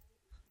pennies?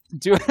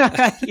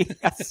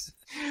 Yes.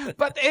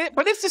 But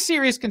it's a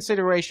serious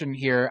consideration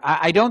here.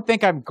 I don't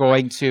think I'm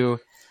going to.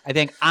 I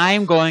think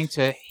I'm going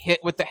to hit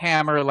with the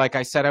hammer like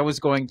I said I was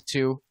going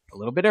to a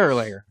little bit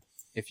earlier.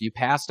 If you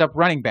passed up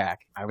running back,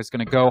 I was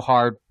going to go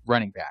hard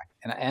running back.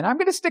 And I'm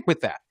going to stick with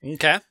that.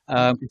 Okay.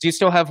 You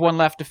still have one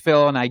left to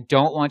fill, and I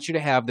don't want you to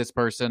have this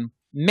person.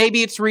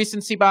 Maybe it's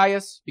recency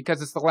bias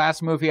because it's the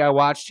last movie I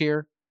watched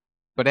here.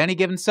 But any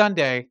given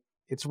Sunday,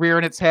 it's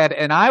rearing its head,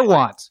 and I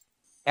want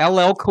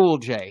LL Cool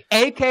J,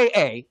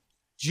 a.k.a.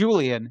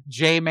 Julian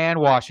J-Man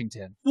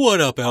Washington.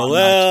 What up,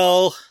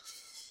 LL?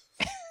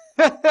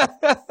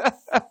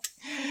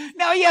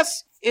 Now,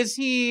 yes, is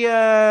he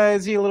a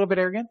little bit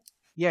arrogant?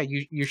 Yeah,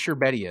 you sure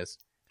bet he is.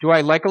 Do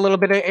I like a little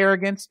bit of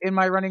arrogance in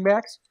my running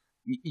backs?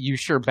 You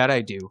sure bet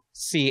I do.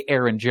 See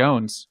Aaron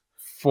Jones,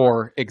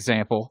 for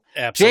example.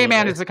 Absolutely.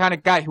 J-Man is the kind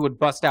of guy who would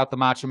bust out the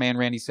Macho Man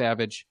Randy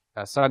Savage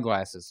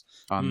sunglasses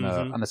on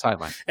the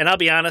sideline. And I'll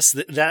be honest,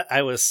 that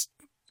I was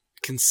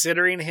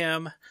considering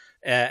him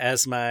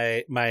as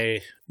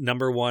my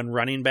number 1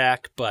 running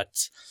back,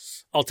 but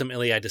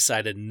ultimately I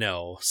decided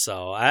no.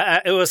 So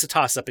it was a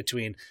toss-up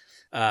between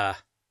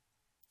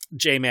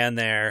J-Man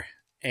there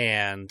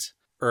and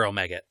Earl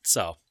Meggett.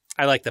 So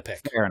I like the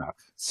pick. Fair enough.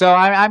 So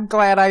I'm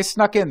glad I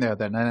snuck in there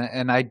then,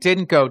 and I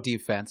didn't go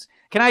defense.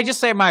 Can I just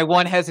say my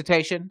one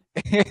hesitation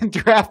in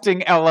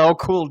drafting LL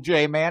Cool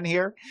J-Man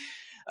here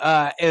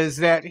is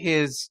that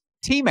his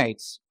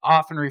teammates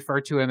often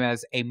refer to him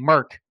as a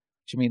merc,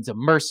 which means a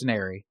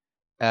mercenary.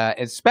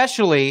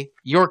 Especially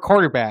your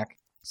quarterback,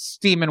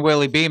 Steamin'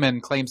 Willie Beeman,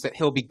 claims that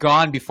he'll be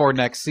gone before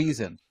next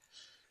season.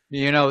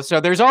 So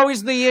there's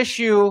always the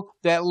issue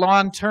that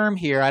long term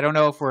here. I don't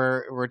know if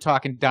we're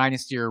talking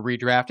dynasty or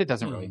redraft. It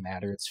doesn't really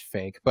matter. It's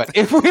fake. But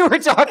if we were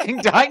talking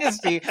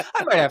dynasty,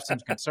 I might have some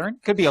concern.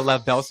 Could be a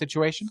Lev Bell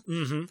situation.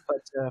 Mm-hmm.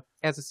 But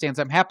as it stands,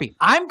 I'm happy.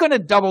 I'm going to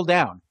double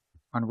down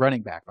on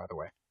running back, by the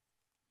way.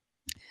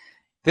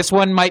 This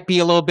one might be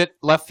a little bit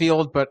left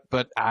field,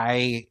 but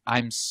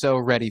I'm so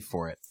ready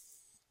for it.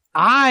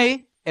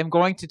 I am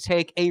going to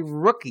take a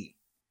rookie.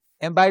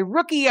 And by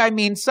rookie, I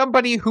mean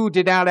somebody who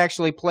did not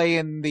actually play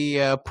in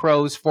the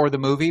pros for the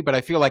movie, but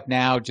I feel like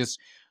now just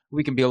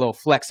we can be a little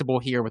flexible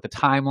here with the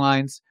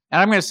timelines. And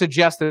I'm going to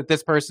suggest that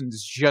this person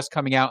is just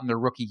coming out in their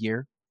rookie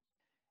year.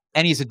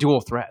 And he's a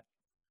dual threat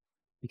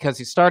because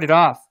he started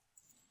off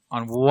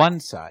on one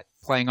side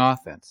playing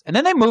offense. And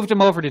then they moved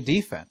him over to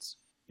defense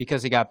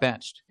because he got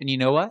benched. And you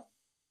know what?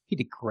 He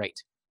did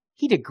great.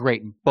 He did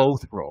great in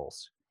both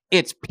roles.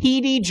 It's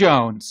P.D.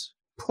 Jones,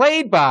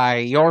 played by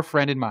your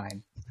friend and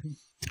mine,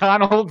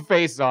 Donald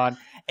Faison,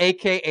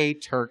 a.k.a.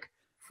 Turk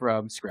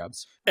from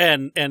Scrubs.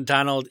 And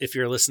Donald, if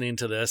you're listening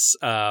to this,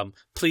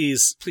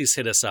 please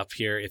hit us up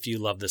here if you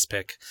love this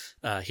pick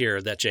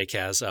here that Jake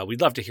has.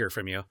 We'd love to hear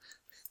from you.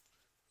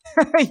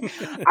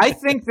 I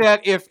think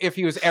that if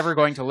he was ever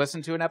going to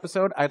listen to an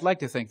episode, I'd like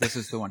to think this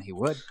is the one he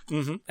would.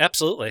 Mm-hmm.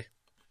 Absolutely.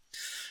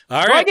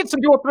 All so right. I get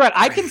some dual threat.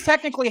 I can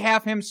technically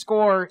have him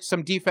score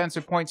some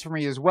defensive points for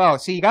me as well.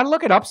 See, you got to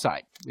look at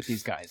upside with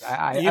these guys.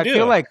 I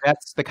feel like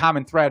that's the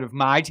common thread of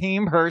my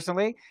team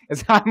personally,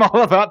 is I'm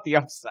all about the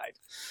upside.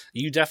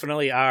 You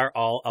definitely are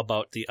all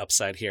about the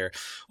upside here.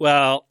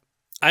 Well,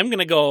 I'm going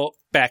to go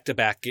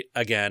back-to-back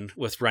again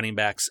with running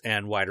backs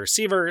and wide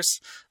receivers,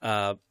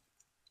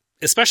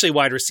 especially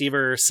wide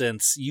receiver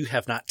since you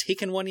have not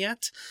taken one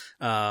yet.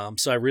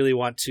 So I really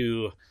want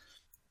to,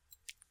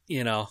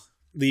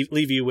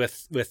 leave you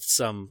with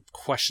some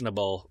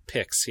questionable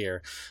picks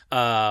here.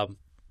 Now,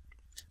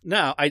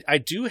 I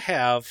do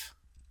have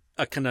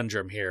a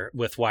conundrum here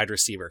with wide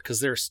receiver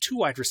because there's two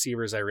wide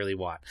receivers I really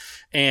want.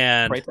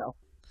 And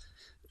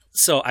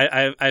so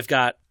I've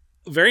got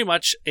very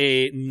much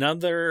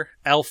another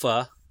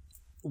alpha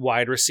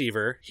wide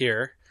receiver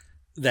here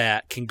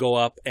that can go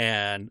up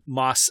and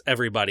moss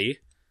everybody,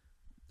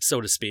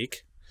 so to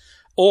speak.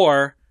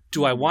 Or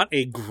do I want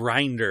a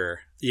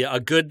grinder? Yeah,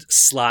 a good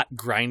slot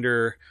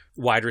grinder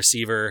wide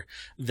receiver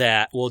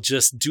that will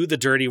just do the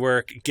dirty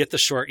work, get the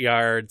short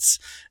yards,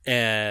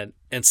 and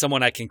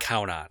someone I can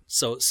count on.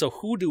 So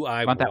who do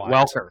I want? That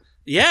Welker.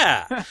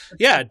 Yeah.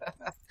 Yeah.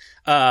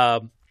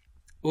 And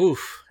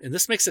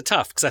this makes it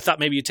tough because I thought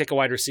maybe you'd take a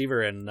wide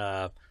receiver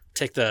and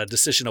take the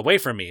decision away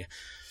from me.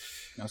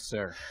 No,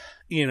 sir.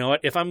 You know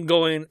what? If I'm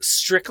going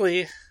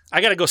strictly,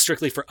 I got to go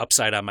strictly for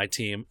upside on my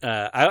team.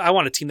 I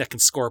want a team that can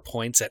score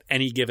points at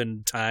any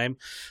given time.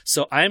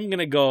 So I'm going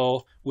to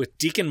go with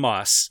Deacon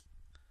Moss,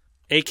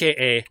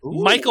 a.k.a.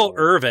 Michael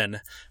Irvin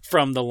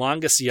from The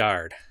Longest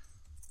Yard.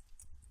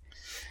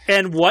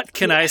 And what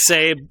can I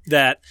say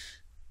that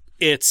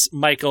it's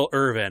Michael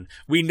Irvin?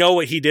 We know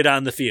what he did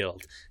on the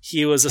field.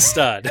 He was a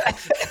stud.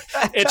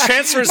 It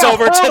transfers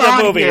over to the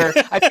movie. Here.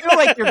 I feel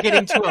like you're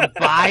getting to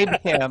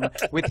imbibe him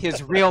with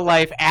his real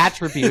life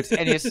attributes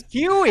and is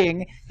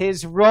skewing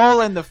his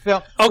role in the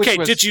film. Okay, which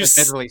was did you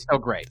admittedly so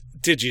great?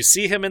 Did you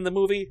see him in the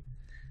movie?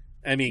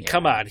 I mean,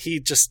 come on.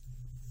 He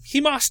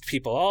mossed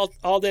people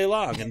all day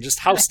long and just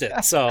housed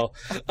it. So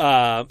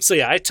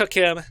yeah, I took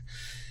him.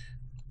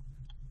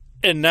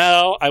 And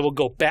now I will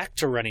go back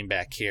to running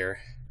back here.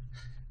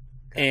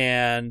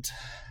 And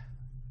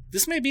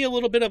this may be a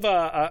little bit of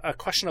a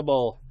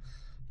questionable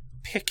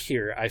pick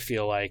here, I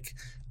feel like.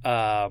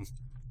 I'm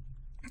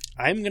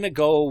going to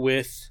go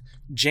with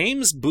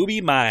James Booby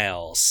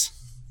Miles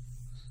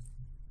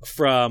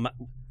from...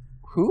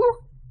 Who?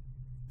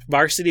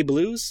 Varsity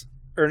Blues?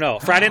 Or no,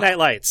 Friday Night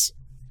Lights.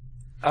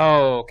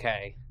 Oh,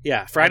 okay.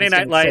 Yeah, Friday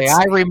Night Lights.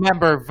 I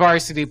remember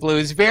Varsity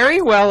Blues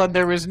very well, and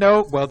there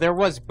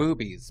was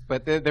boobies,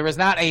 but there was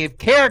not a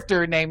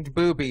character named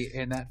Booby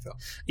in that film.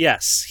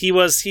 Yes, he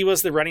was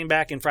the running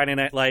back in Friday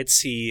Night Lights.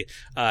 He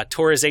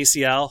tore his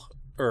ACL,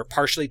 or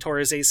partially tore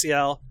his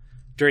ACL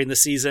during the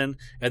season,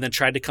 and then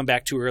tried to come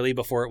back too early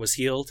before it was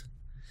healed.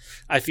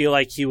 I feel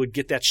like he would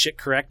get that shit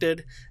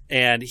corrected,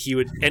 and he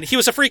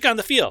was a freak on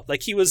the field.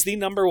 Like, he was the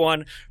number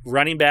one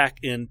running back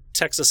in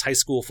Texas high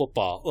school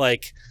football.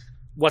 Like,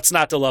 what's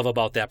not to love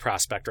about that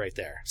prospect right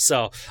there?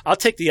 So I'll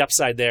take the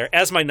upside there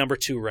as my number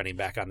 2 running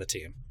back on the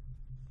team.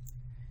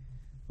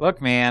 Look,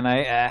 man,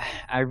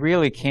 I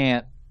really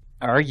can't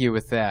argue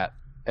with that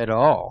at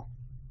all.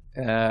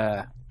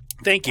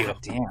 Thank you.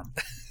 God damn.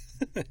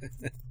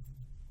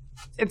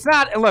 It's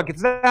not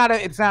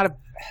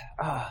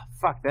a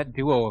fuck, that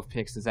duo of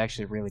picks is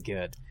actually really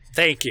good.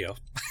 Thank you.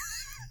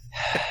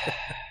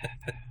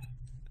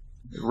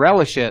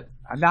 Relish it.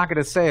 I'm not going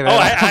to say that. Oh,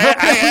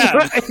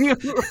 I You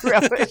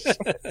relish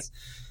it.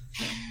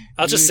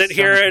 I'll just sit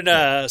here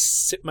and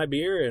sip my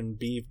beer and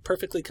be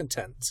perfectly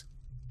content.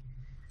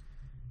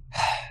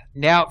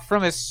 Now,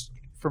 from a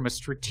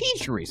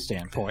strategery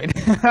standpoint,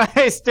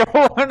 I still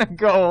want to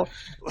go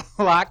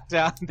lock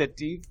down the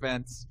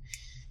defense.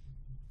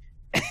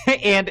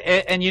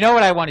 And you know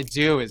what I want to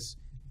do is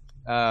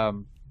I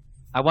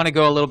want to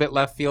go a little bit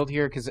left field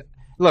here because,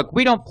 look,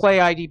 we don't play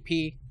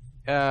IDP,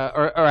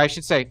 or I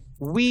should say,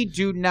 we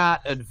do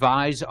not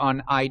advise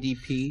on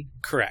IDP.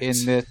 Correct.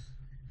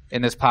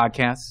 In this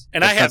podcast.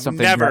 And I have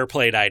never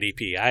played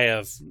IDP.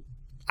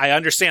 I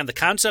understand the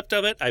concept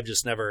of it. I've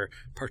just never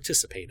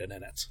participated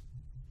in it.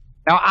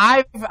 Now,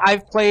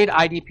 I've played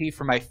IDP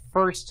for my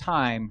first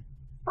time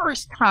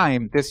first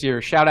time this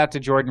year. Shout out to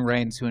Jordan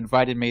Rains, who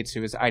invited me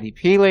to his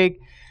IDP league.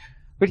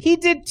 But he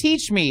did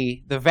teach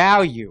me the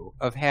value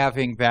of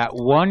having that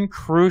one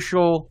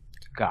crucial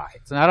guy.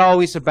 It's not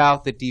always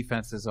about the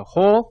defense as a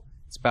whole.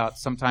 It's about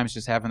sometimes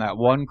just having that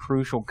one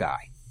crucial guy.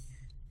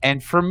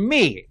 And for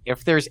me,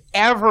 if there's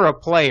ever a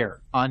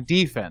player on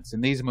defense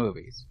in these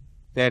movies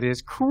that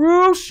is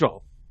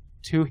crucial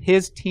to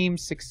his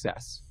team's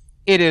success,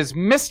 it is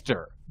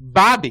Mr.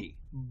 Bobby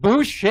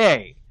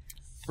Boucher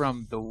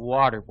from The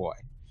Waterboy,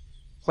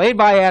 played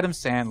by Adam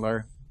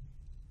Sandler.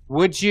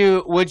 Would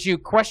you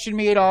question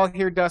me at all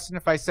here, Dustin,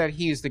 if I said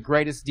he is the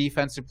greatest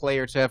defensive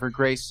player to ever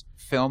grace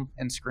film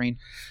and screen?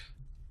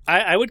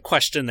 I would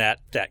question that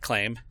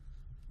claim.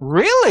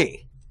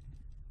 Really?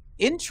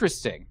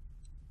 Interesting.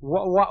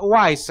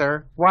 Why,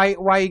 sir? Why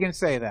are you going to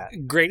say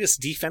that?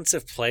 Greatest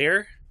defensive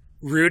player?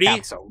 Rudy?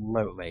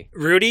 Absolutely.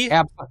 Rudy?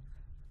 Well,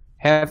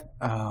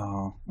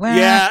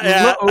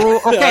 yeah.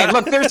 Okay,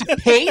 look, there's a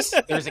case.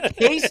 There's a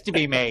case to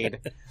be made.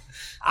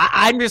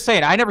 I'm just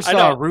saying, I never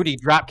saw Rudy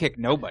dropkick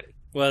nobody.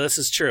 Well, this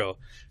is true.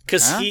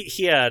 Because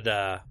he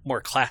had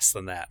more class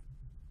than that.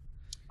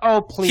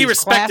 Oh, please. He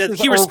respected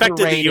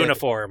the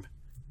uniform.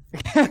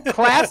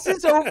 Class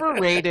is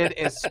overrated,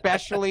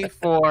 especially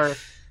for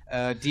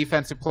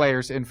defensive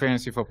players in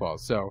fantasy football.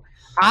 So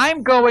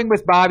I'm going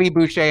with Bobby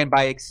Boucher, and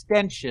by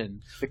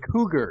extension, the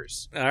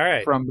Cougars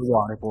from The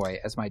Waterboy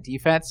as my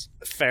defense.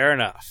 Fair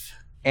enough.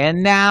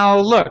 And now,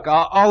 look,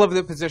 all of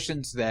the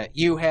positions that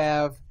you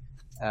have,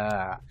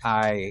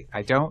 I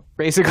don't,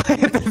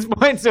 basically, at this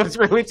point, so it's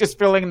really just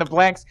filling in the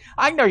blanks.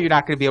 I know you're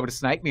not going to be able to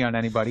snipe me on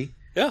anybody.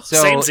 Yeah,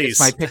 so it's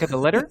my pick of the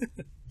litter,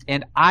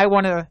 and I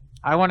want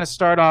to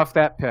start off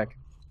that pick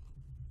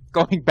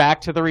going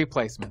back to the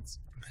replacements.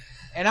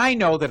 And I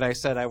know that I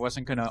said I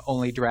wasn't going to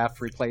only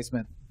draft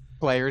replacement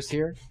players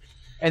here,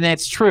 and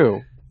that's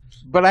true.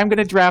 But I'm going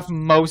to draft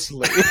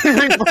mostly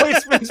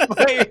replacement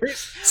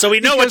players. So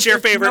we know what your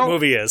favorite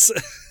movie is.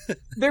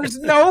 There's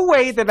no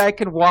way that I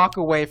can walk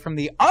away from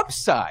the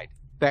upside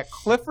that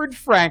Clifford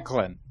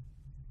Franklin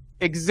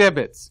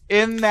exhibits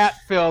in that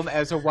film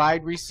as a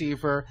wide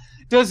receiver.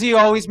 Does he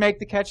always make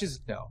the catches?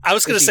 No. I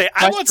was going to say,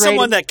 I want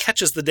someone that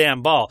catches the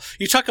damn ball.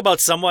 You talk about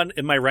someone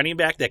in my running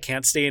back that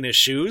can't stay in his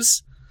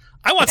shoes.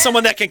 I want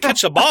someone that can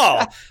catch a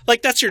ball.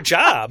 Like, that's your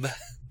job.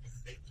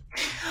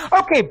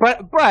 Okay, but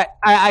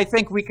I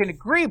think we can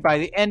agree by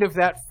the end of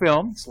that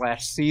film /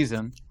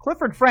 season,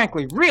 Clifford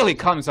Franklin really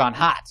comes on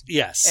hot.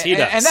 Yes, he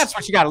does. And that's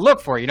what you got to look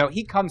for. You know,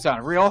 he comes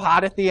on real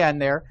hot at the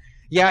end there.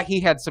 Yeah, he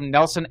had some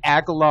Nelson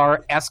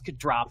Aguilar-esque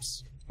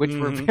drops, which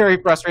were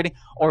very frustrating,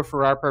 or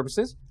for our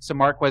purposes, some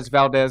Marquez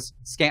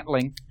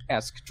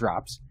Valdez-Scantling-esque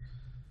drops.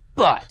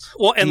 But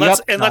and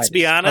let's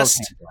be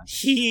honest,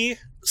 he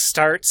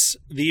starts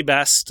the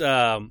best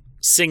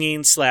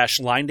singing /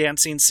 line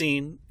dancing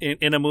scene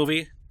in a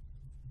movie.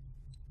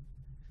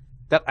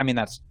 That's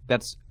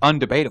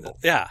undebatable.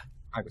 Yeah,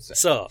 I would say.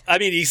 So, I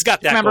mean, he's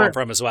got that going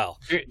for him as well.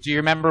 Do you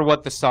remember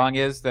what the song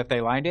is that they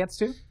line dance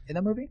to in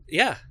the movie?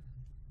 Yeah.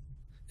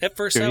 At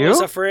first, I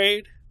was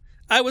afraid.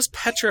 I was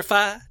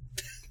petrified.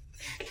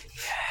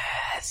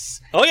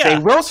 Yes. Oh yeah.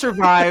 They will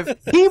survive.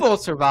 He will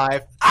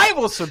survive. I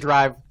will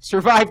survive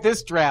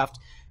this draft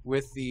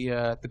with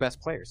the best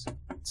players.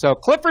 So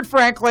Clifford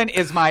Franklin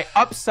is my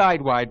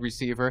upside wide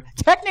receiver.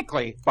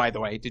 Technically, by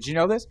the way, did you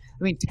know this?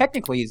 I mean,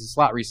 technically, he's a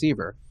slot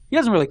receiver. He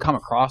doesn't really come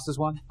across as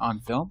one on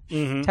film.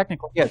 Mm-hmm.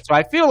 Technically, yeah. So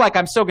I feel like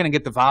I'm still going to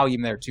get the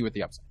volume there, too, with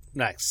the upside.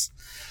 Nice.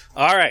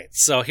 All right.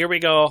 So here we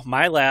go.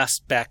 My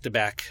last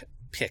back-to-back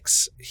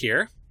picks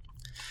here.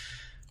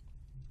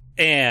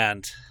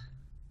 And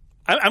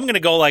I'm going to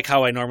go like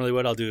how I normally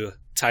would. I'll do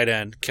tight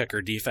end,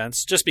 kicker,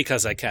 defense, just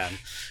because I can.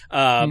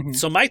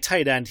 So my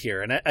tight end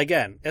here, and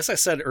again, as I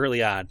said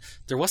early on,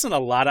 there wasn't a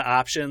lot of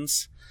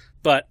options,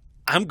 but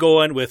I'm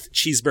going with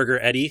Cheeseburger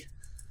Eddie.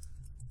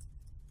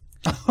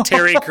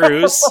 Terry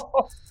Crews.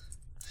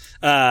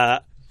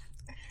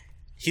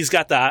 He's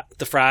got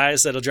the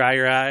fries that'll dry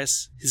your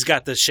eyes. He's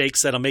got the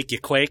shakes that'll make you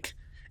quake.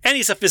 And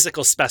he's a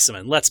physical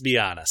specimen, let's be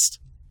honest.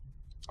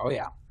 Oh,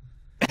 yeah.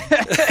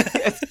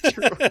 It's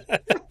true.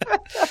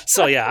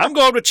 So, yeah, I'm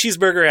going with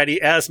Cheeseburger Eddie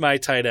as my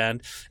tight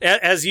end.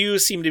 As you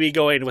seem to be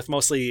going with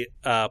mostly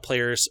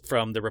players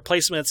from the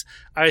replacements,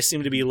 I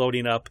seem to be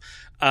loading up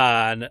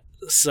on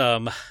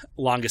some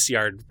longest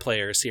yard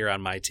players here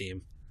on my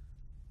team.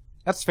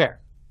 That's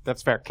fair.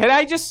 Can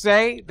I just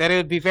say that it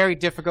would be very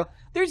difficult?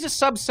 There's a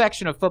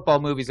subsection of football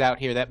movies out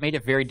here that made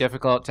it very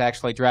difficult to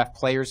actually draft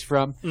players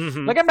from.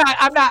 Mm-hmm. Like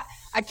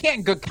I can't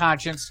in good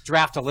conscience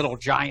draft a little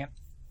giant.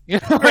 You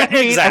know what I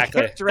mean?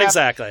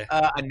 Exactly.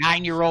 A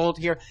 9-year-old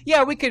here.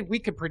 Yeah, we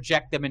could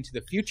project them into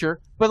the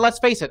future, but let's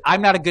face it,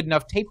 I'm not a good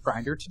enough tape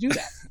grinder to do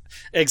that.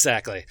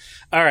 Exactly.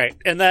 All right,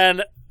 and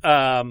then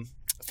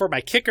for my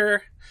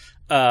kicker,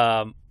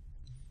 I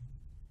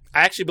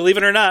actually, believe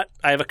it or not,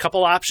 I have a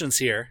couple options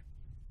here.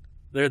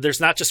 There's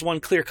not just one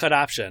clear-cut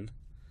option.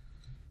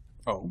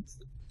 Oh.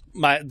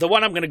 The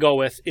one I'm going to go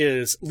with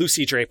is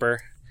Lucy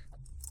Draper.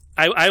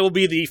 I will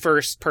be the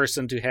first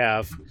person to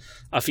have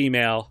a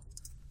female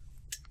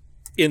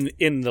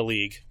in the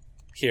league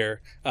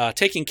here,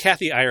 taking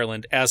Kathy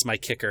Ireland as my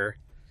kicker.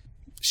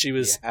 She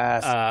was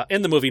Yes.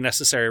 in the movie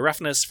Necessary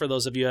Roughness, for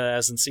those of you that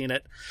hasn't seen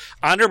it.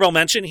 Honorable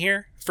mention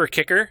here for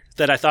kicker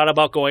that I thought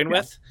about going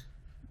with,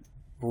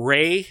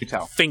 Ray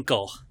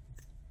Finkel.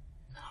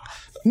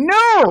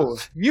 No!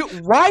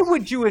 Why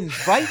would you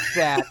invite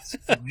that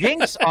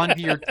jinx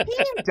onto your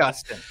team,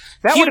 Dustin?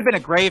 That would have been a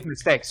grave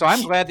mistake, so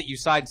I'm glad that you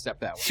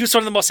sidestepped that one. He was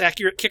one of the most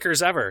accurate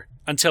kickers ever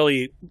until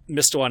he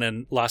missed one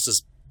and lost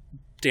his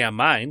damn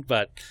mind,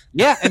 but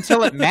yeah,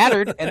 until it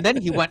mattered, and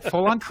then he went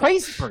full on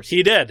crazy person.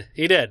 He did,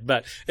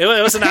 but it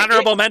was an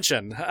honorable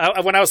mention.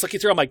 When I was looking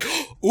through, I'm like,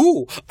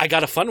 ooh, I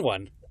got a fun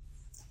one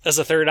as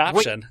a third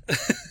option.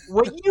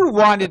 What you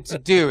wanted to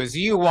do is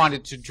you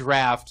wanted to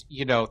draft,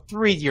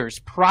 3 years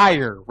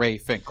prior Ray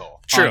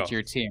Finkel onto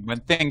your team when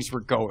things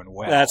were going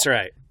well. That's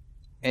right.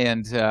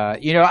 And,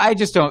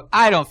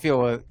 I don't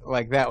feel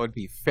like that would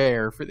be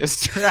fair for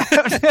this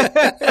draft.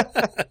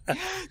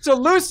 So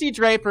Lucy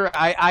Draper,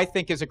 I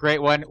think, is a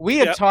great one. We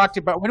had talked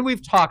about, when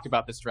we've talked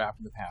about this draft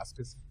in the past,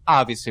 because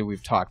obviously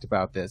we've talked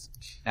about this.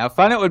 Now,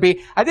 fun it would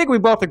be, I think we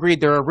both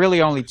agreed there are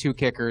really only 2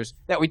 kickers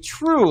that we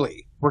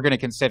truly were going to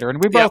consider,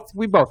 and we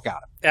both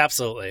got them.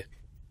 Absolutely.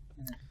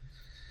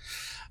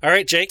 All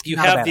right, Jake, you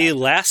have the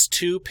last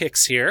 2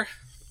 picks here.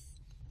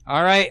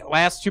 All right,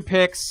 last 2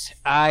 picks.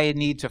 I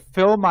need to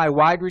fill my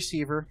wide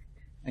receiver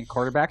and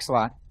quarterback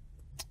slot.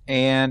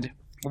 And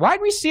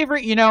wide receiver,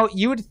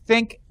 you would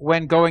think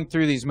when going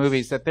through these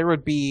movies that there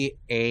would be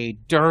a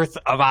dearth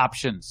of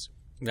options.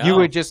 No. You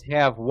would just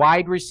have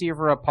wide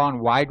receiver upon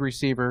wide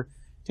receiver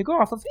to go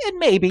off of. And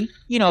maybe,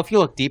 if you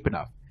look deep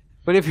enough.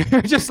 But if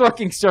you're just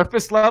looking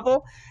surface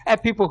level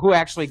at people who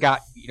actually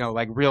got,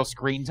 like real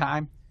screen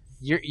time,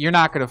 you're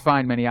not going to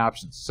find many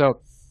options.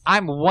 So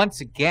I'm once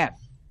again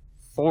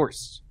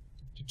forced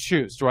to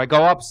choose. Do I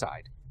go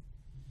upside?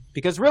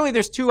 Because really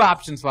there's 2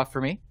 options left for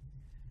me.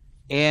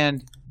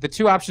 And the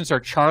 2 options are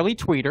Charlie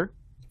Tweeter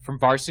from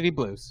Varsity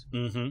Blues,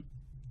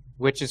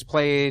 which is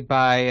played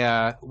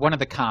by one of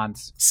the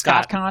Cons.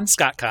 Scott Conn?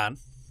 Scott Conn.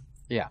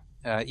 Yeah.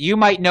 You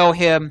might know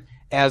him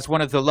as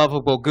one of the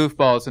lovable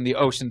goofballs in the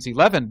Ocean's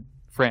 11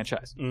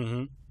 franchise.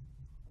 Mm-hmm.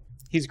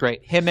 He's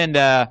great. Him and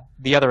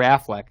the other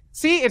Affleck.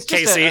 See, it's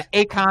just Casey.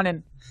 Akon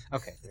and...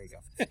 Okay, there you go.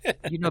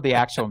 You know the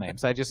actual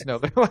names. I just know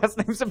their last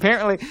names,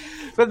 apparently.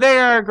 But they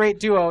are a great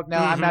duo.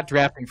 Now, I'm not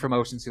drafting from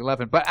Ocean's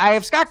 11. But I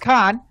have Scott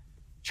Conn,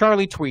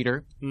 Charlie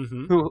Tweeter,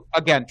 who,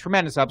 again,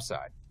 tremendous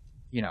upside.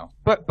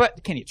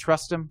 But can you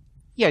trust him?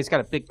 Yeah, he's got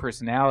a big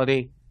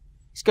personality.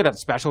 He's good on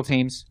special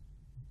teams.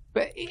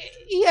 But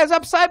he has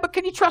upside, but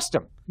can you trust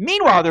him?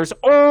 Meanwhile, there's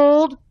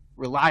old,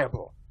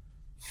 reliable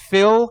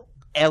Phil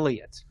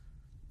Elliott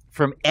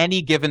from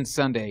Any Given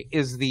Sunday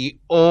is the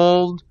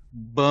old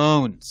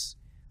bones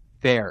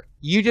there.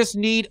 You just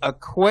need a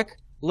quick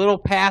little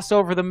pass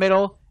over the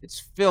middle. It's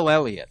Phil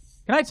Elliott.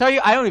 Can I tell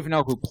you, I don't even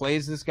know who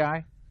plays this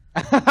guy.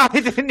 I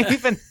didn't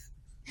even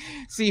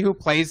see who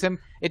plays him.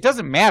 It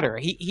doesn't matter.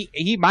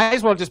 He might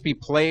as well just be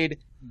played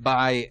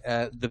by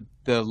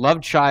the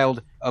love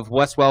child of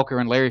Wes Welker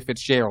and Larry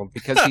Fitzgerald,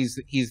 because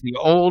he's the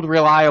old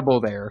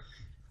reliable there.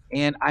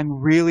 And I'm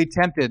really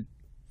tempted.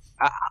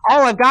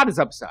 All I've got is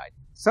upside.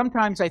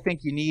 Sometimes I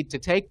think you need to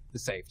take the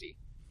safety,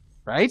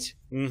 right?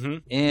 Mm-hmm.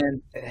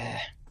 And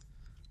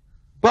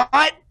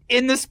but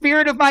in the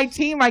spirit of my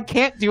team, I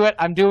can't do it.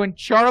 I'm doing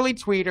Charlie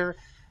Tweeter,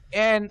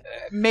 and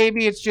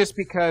maybe it's just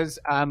because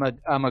I'm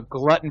a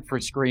glutton for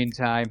screen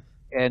time.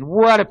 And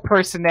what a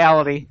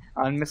personality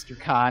on Mr.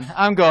 Conn.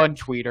 I'm going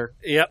Tweeter.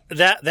 Yep,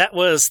 that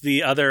was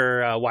the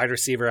other wide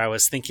receiver I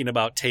was thinking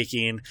about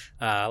taking.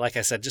 Like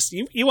I said, just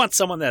you want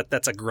someone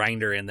that's a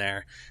grinder in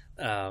there.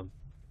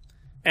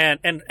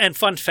 And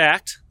fun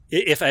fact,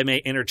 if I may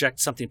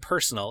interject something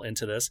personal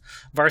into this,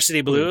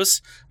 Varsity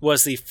Blues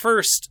was the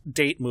first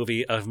date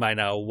movie of my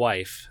now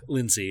wife,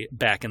 Lindsay,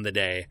 back in the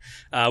day.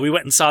 We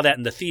went and saw that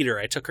in the theater.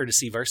 I took her to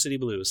see Varsity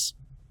Blues.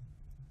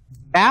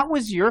 That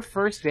was your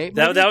first date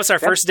movie? That was our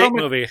first date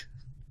movie.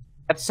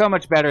 That's so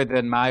much better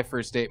than my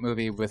first date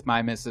movie with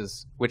my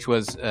missus, which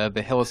was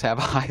The Hills Have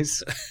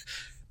Eyes.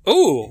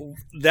 Oh,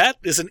 that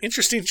is an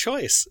interesting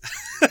choice.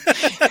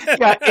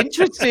 Yeah,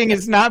 interesting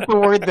is not the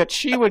word that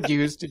she would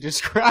use to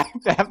describe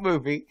that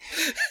movie.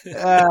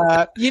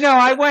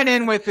 I went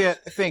in with it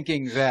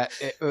thinking that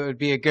it would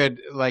be a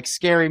good,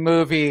 scary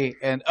movie,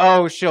 and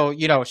she'll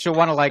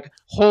want to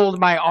hold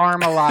my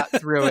arm a lot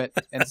through it,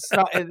 and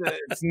so,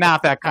 it's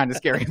not that kind of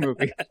scary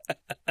movie.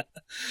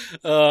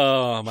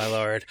 Oh my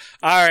Lord!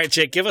 All right,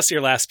 Jake, give us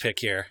your last pick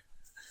here.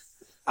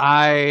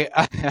 I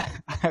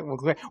will.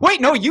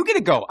 Wait, no, you get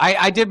to go.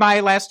 I did my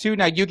last 2.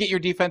 Now you get your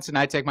defense, and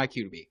I take my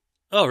QB.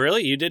 Oh,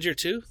 really? You did your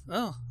 2?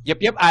 Oh.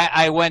 Yep.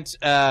 I went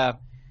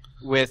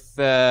with.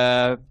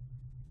 Did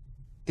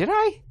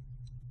I?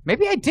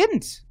 Maybe I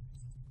didn't.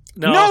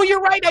 No, you're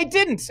right. I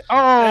didn't. Oh,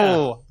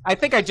 yeah. I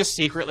think I just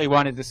secretly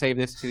wanted to save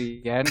this to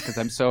the end because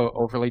I'm so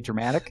overly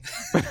dramatic.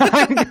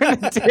 I'm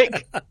going to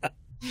take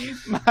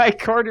my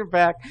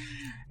quarterback,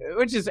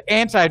 which is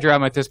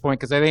anti-drama at this point,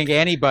 because I think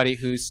anybody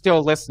who's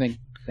still listening,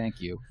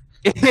 thank you,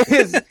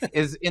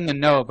 is in the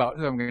know about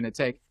who I'm going to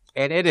take.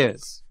 And it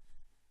is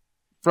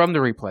from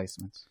the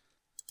replacements,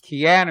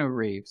 Keanu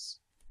Reeves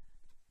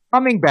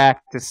coming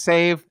back to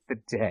save the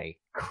day,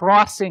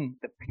 crossing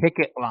the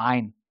picket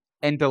line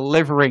and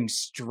delivering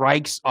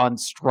strikes on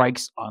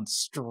strikes on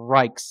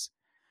strikes.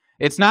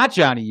 It's not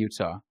Johnny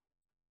Utah,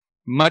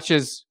 much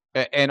as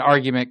an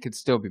argument could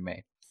still be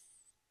made.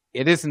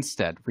 It is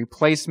instead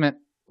replacement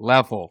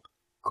level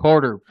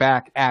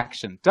quarterback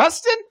action.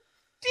 Dustin,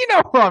 do you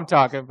know who I'm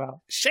talking about?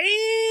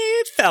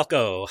 Shane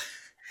Falco.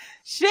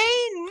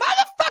 Shane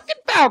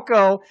motherfucking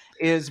Falco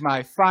is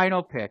my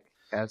final pick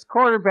as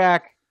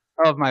quarterback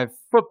of my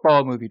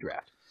football movie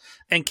draft.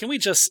 And can we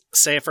just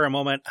say for a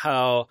moment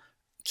how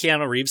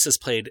Keanu Reeves has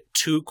played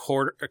two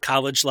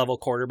college-level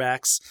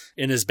quarterbacks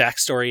in his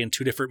backstory in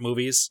two different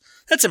movies?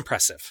 That's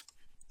impressive.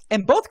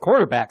 And both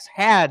quarterbacks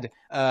had,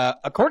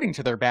 according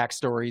to their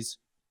backstories,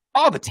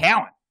 all the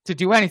talent to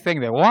do anything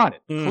they wanted,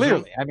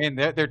 clearly. I mean,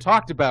 they're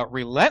talked about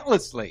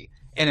relentlessly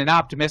in an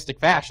optimistic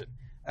fashion.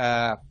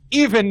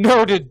 Even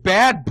noted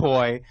bad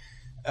boy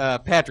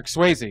Patrick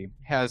Swayze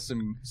has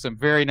some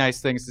very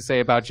nice things to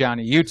say about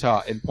Johnny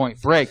Utah in Point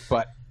Break,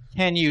 but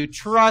can you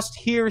trust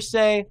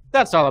hearsay?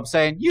 That's all I'm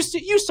saying.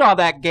 You saw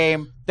that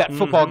game, that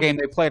football game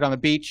they played on the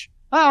beach.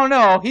 I don't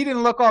know. He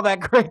didn't look all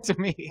that great to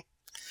me.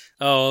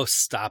 Oh,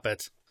 stop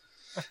it.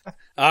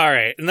 All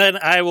right. And then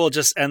I will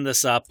just end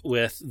this up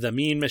with the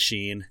Mean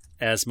Machine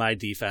as my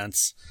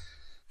defense.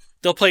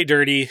 They'll play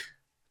dirty.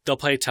 They'll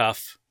play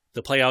tough.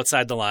 They'll play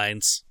outside the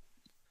lines.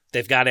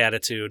 They've got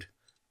attitude.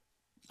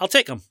 I'll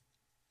take them.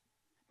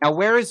 Now,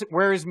 where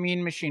is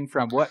Mean Machine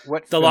from? What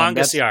The film?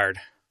 Longest Yard.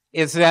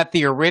 Is that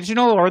the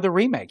original or the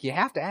remake? You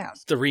have to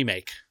ask. The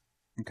remake.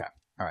 Okay.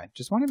 All right.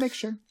 Just want to make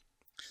sure.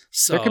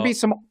 So There could be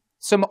some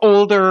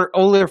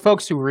older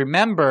folks who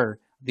remember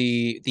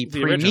the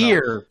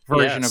premiere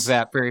version of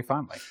that very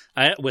fondly.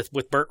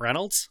 With Burt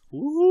Reynolds.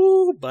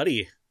 Ooh,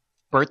 buddy.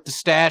 Burt the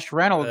Stash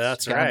Reynolds.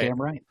 That's Goddamn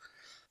right.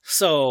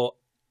 So,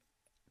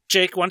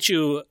 Jake, why don't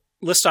you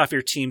list off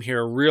your team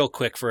here real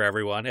quick for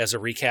everyone as a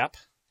recap?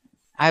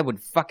 I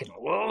would fucking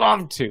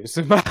love to.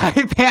 So my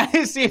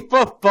fantasy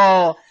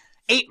football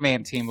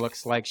 8-man team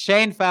looks like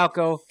Shane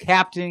Falco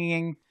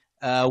captaining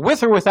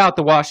with or without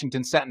the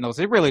Washington Sentinels.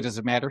 It really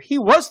doesn't matter. He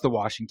was the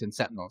Washington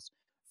Sentinels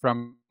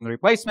from the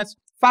replacements,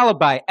 followed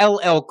by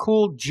LL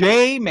Cool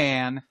J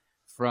Man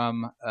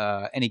from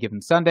Any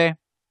Given Sunday.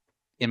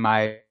 In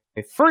my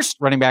first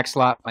running back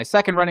slot, my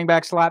second running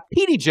back slot,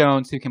 Petey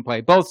Jones, who can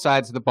play both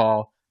sides of the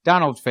ball,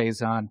 Donald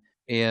Faison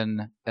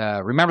in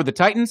Remember the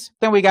Titans.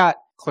 Then we got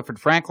Clifford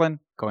Franklin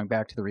going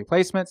back to the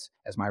replacements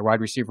as my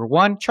wide receiver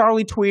 1.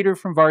 Charlie Tweeter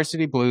from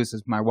Varsity Blues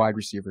as my wide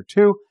receiver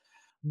 2.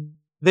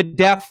 The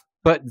deaf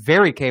but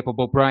very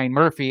capable Brian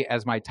Murphy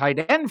as my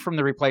tight end from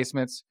the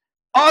replacements.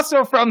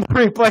 Also from the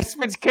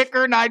replacements,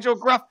 kicker Nigel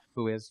Gruff,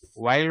 who is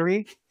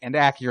wiry and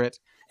accurate.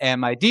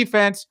 And my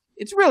defense,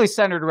 it's really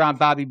centered around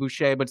Bobby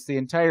Boucher, but it's the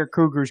entire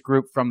Cougars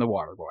group from the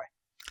Waterboy.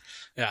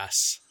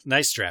 Yes.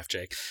 Nice draft,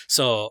 Jake.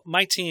 So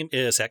my team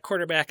is at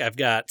quarterback. I've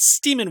got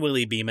Steamin'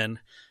 Willie Beeman.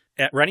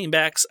 At running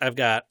backs, I've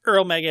got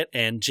Earl Meggett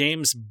and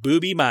James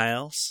Booby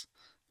Miles.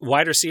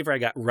 Wide receiver, I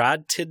got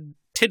Rod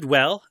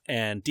Tidwell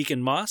and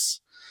Deacon Moss.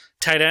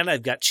 Tight end,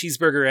 I've got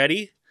Cheeseburger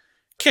Eddie.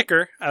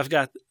 Kicker, I've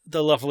got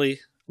the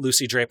lovely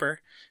Lucy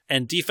Draper.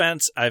 And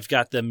defense, I've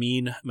got the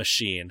Mean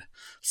Machine.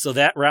 So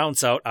that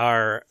rounds out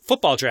our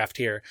football draft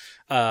here.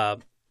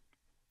 Some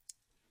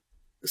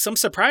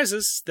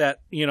surprises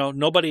that,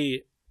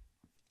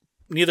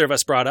 neither of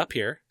us brought up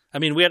here. I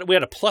mean, we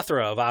had a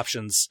plethora of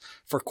options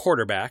for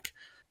quarterback.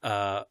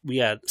 We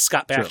had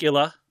Scott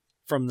Bakula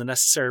from The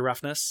Necessary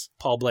Roughness,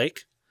 Paul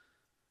Blake.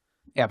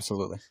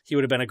 Absolutely. He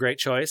would have been a great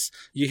choice.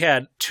 You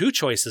had two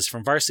choices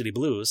from Varsity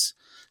Blues.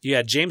 You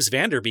had James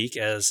Vanderbeek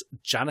as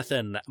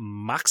Jonathan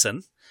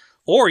Moxon,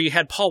 or you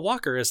had Paul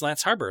Walker as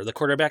Lance Harbor, the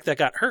quarterback that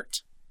got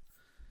hurt.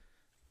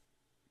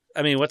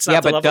 I mean, what's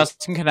not the level?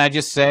 Dustin, can I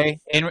just say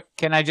in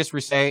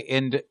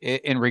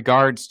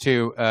regards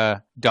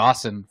to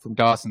Dawson from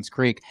Dawson's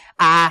Creek,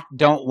 I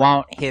don't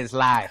want his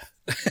life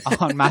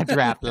on my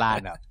draft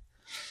lineup.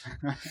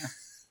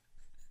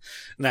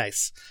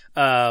 Nice.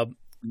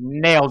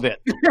 Nailed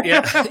it.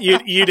 Yeah,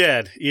 you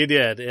did.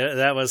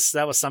 That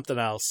was something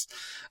else.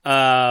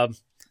 I'm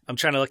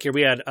trying to look here.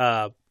 We had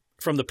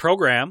from the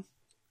program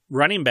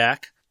running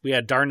back, we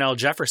had Darnell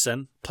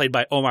Jefferson, played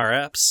by Omar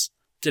Epps.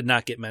 Did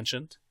not get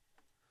mentioned.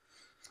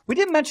 We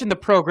didn't mention the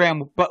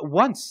program but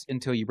once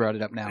until you brought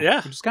it up now.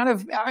 Yeah. Which is kind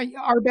of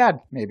our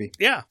bad, maybe.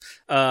 Yeah.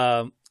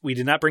 We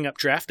did not bring up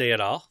Draft Day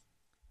at all.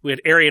 We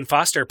had Arian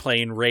Foster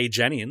playing Ray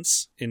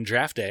Jennings in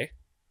Draft Day.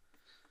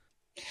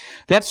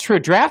 That's true.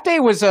 Draft Day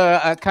was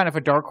a kind of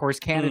a dark horse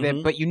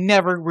candidate, but you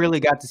never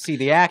really got to see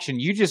the action.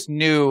 You just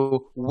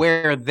knew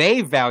where they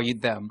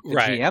valued them. The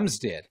GMs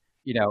did,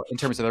 in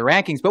terms of the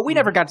rankings, but we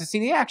never got to see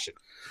the action.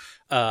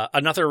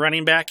 Another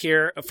running back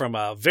here from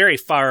a very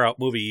far out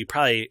movie.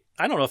 I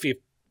don't know if you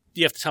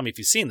have to tell me if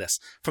you've seen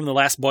this, from The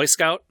Last Boy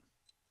Scout.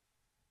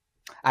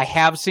 I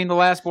have seen The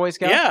Last Boy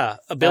Scout. Yeah.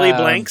 Billy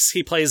Blanks.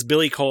 He plays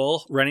Billy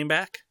Cole, running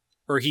back,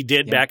 or he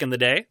did back in the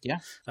day. Yeah.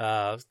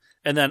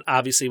 And then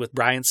obviously with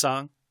Brian's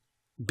song,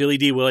 Billy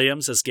D.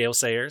 Williams as Gale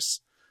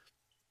Sayers.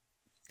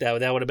 That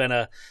would have been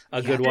a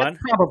good one.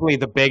 Probably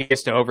the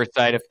biggest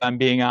oversight, if I'm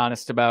being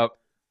honest, about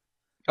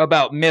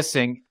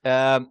missing.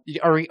 Are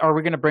we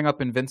going to bring up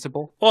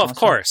Invincible? Oh, of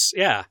course,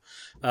 yeah.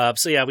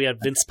 We had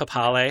Vince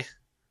Papale,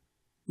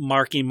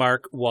 Marky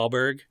Mark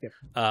Wahlberg,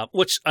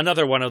 which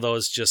another one of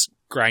those just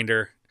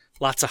grinder,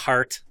 lots of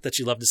heart that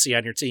you love to see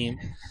on your team.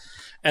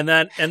 And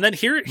then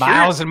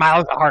miles and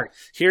miles of heart.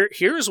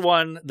 Here's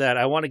one that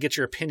I want to get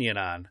your opinion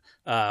on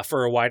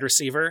for a wide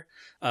receiver.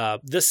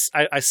 This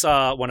I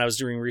saw when I was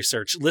doing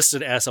research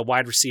listed as a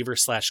wide receiver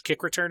 / kick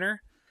returner,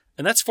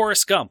 and that's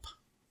Forrest Gump.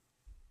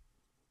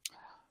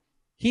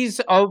 He's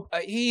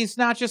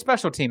not just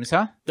special teams,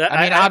 huh?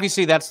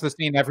 Obviously that's the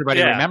scene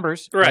everybody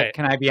remembers. Right. But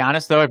can I be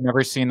honest though? I've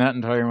never seen that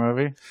entire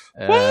movie.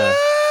 What?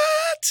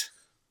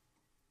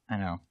 I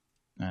know.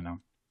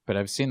 But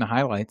I've seen the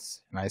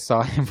highlights, and I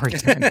saw him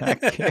return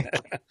that kick.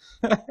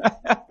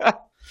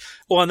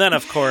 Well, and then,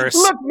 of course...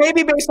 Look,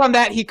 maybe based on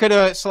that, he could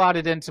have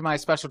slotted into my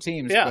special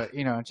teams. Yeah.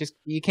 But, just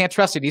you can't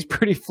trust it. He's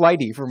pretty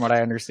flighty, from what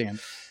I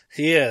understand.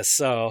 He is.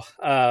 So,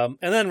 and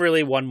then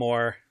really one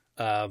more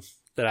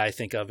that I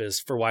think of is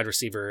for wide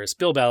receiver is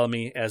Bill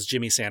Bellamy as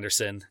Jimmy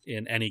Sanderson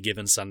in Any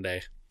Given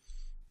Sunday.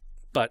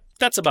 But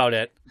that's about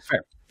it.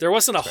 Fair. There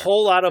wasn't a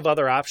whole lot of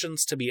other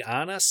options, to be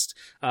honest.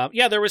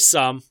 There was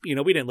some. We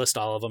didn't list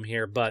all of them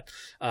here, but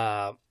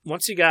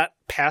once you got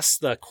past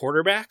the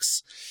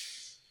quarterbacks,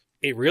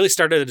 it really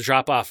started to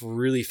drop off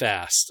really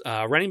fast.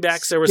 Running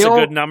backs, there was a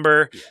good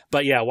number,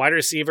 but wide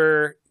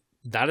receiver,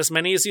 not as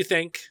many as you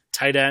think.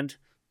 Tight end,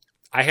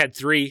 I had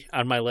 3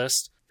 on my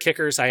list.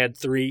 Kickers, I had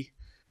 3.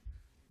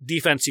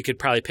 Defense, you could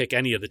probably pick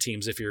any of the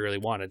teams if you really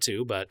wanted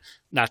to, but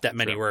not that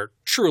many were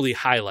truly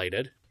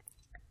highlighted.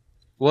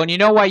 Well, and you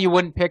know why you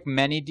wouldn't pick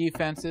many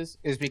defenses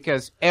is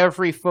because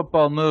every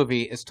football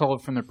movie is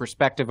told from the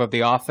perspective of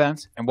the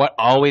offense, and what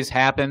always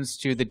happens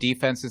to the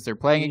defenses they're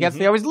playing against,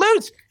 they always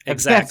lose.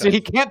 Exactly. So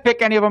you can't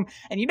pick any of them,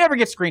 and you never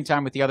get screen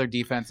time with the other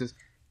defenses.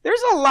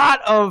 There's a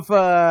lot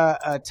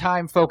of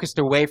time focused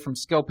away from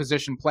skill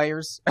position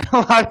players in a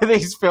lot of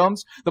these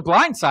films. The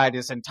Blind Side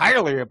is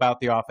entirely about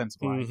the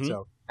offensive line,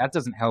 so that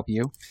doesn't help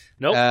you.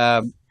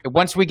 Nope.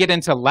 Once we get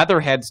into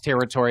Leatherheads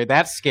territory,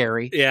 that's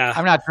scary. Yeah.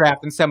 I'm not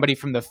drafting somebody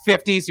from the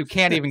 50s who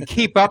can't even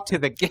keep up to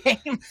the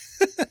game.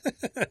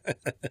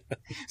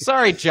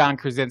 Sorry, John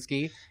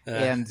Krasinski.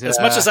 And as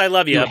much as I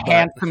love you,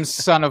 handsome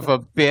son of a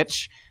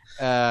bitch.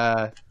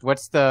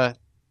 What's the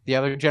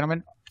other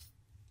gentleman?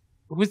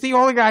 Who's the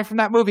only guy from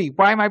that movie?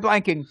 Why am I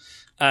blanking?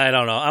 I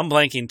don't know. I'm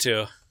blanking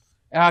too.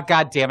 Oh,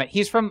 God damn it.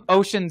 He's from the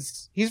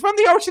Ocean's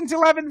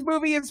 11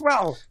 movie as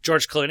well.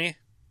 George Clooney?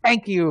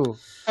 Thank you.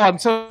 Oh, I'm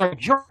so sorry,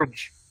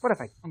 George. What have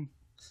I done?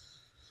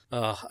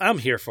 I'm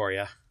here for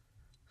you.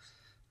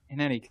 In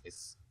any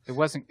case, it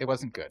wasn't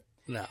good.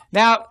 No.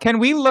 Now, can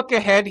we look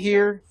ahead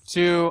here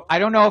to, I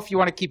don't know if you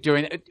want to keep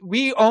doing it.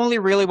 We only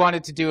really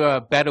wanted to do a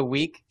bet a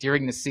week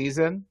during the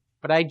season,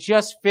 but I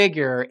just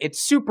figure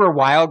it's super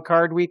wild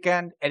card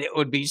weekend, and it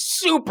would be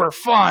super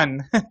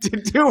fun to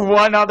do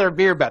one other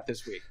beer bet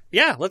this week.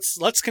 Yeah,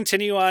 let's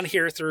continue on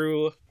here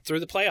through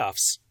the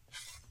playoffs.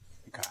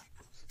 Okay.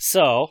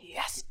 So,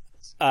 yes.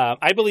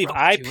 I believe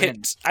I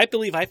picked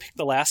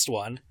the last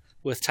one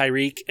with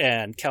Tyreek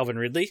and Calvin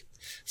Ridley.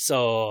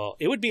 So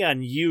it would be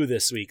on you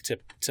this week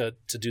to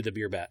do the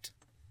beer bet.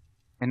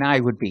 And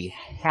I would be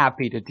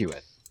happy to do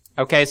it.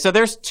 Okay, so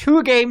there's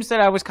 2 games that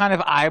I was kind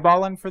of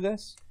eyeballing for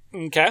this.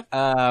 Okay.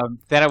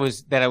 That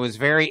I was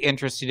very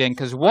interested in,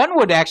 because one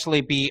would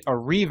actually be a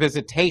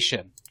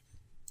revisitation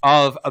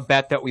of a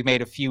bet that we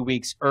made a few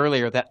weeks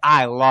earlier that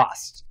I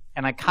lost.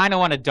 And I kind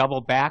of want to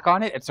double back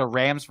on it. It's a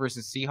Rams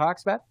versus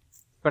Seahawks bet.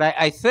 But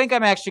I think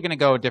I'm actually going to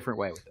go a different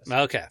way with this.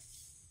 Okay.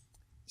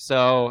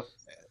 So,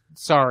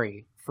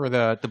 sorry for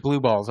the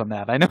blue balls on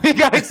that. I know you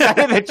got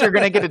excited that you're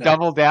going to get a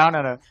double down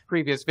on a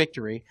previous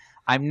victory.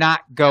 I'm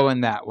not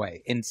going that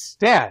way.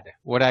 Instead,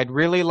 what I'd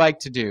really like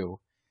to do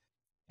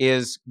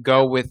is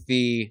go with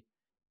the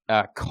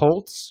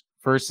Colts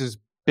versus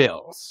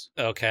Bills.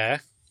 Okay.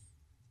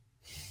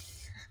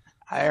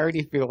 I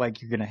already feel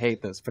like you're going to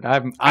hate this, but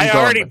I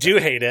already do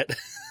hate it.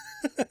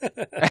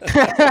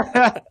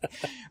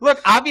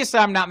 Look, obviously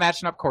I'm not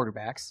matching up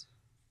quarterbacks.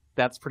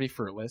 That's pretty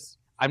fruitless.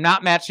 I'm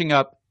not matching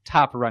up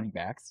top running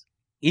backs.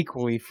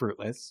 Equally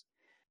fruitless.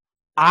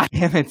 I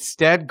am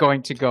instead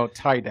going to go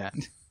tight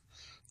end.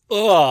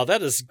 Oh,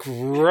 that is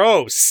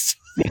gross.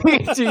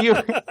 Do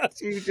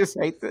you just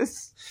hate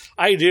this?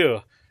 I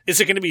do. Is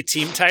it going to be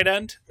team tight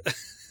end?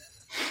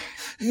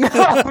 No.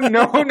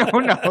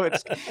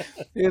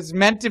 It's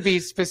meant to be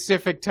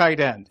specific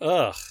tight end.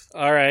 Ugh.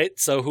 All right.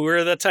 So who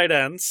are the tight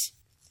ends?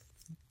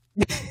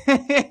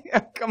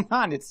 Come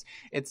on.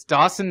 It's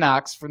Dawson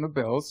Knox from the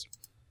Bills.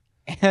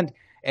 And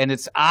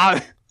it's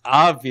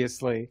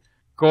obviously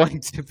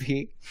going to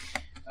be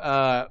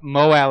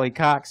Mo Alley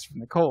Cox from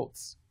the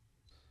Colts.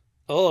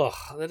 Oh,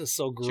 that is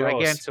so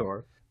gross.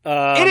 Gigantor.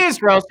 It is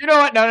gross. You know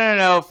what?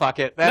 No. Fuck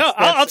it.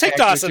 I'll take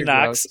Dawson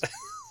Knox.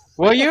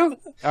 Will you?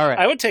 All right.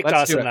 I would take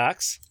Dawson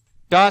Knox.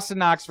 Dawson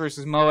Knox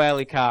versus Mo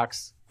Alley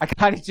Cox. I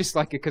kind of just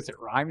like it because it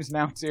rhymes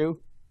now, too.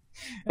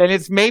 And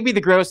it's maybe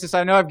the grossest.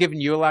 I know I've given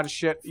you a lot of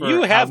shit for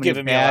You how have many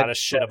given me a bad lot of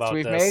shit about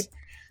we've this. made.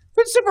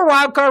 But Super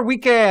Wildcard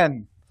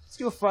Weekend. Let's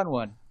do a fun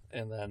one.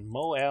 And then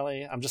Mo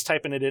Alley. I'm just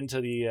typing it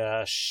into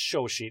the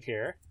show sheet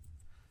here.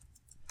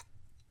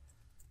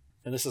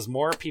 And this is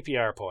more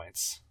PPR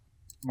points.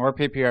 More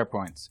PPR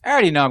points. I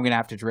already know I'm going to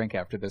have to drink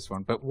after this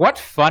one, but what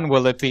fun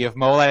will it be if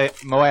Mo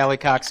Alley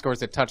Cox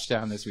scores a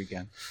touchdown this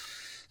weekend?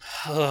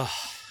 I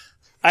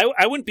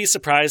wouldn't be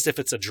surprised if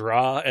it's a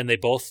draw and they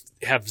both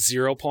have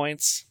 0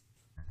 points.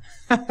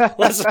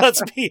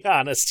 Let's be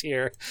honest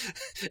here.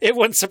 It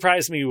wouldn't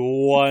surprise me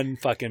one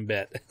fucking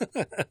bit.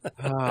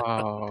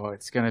 Oh,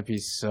 it's going to be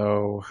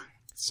so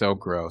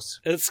gross.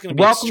 It's going to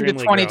be Welcome to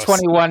extremely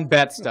 2021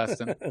 bets,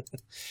 Dustin.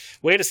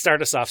 Way to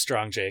start us off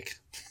strong, Jake.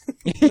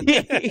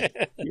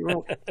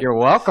 You're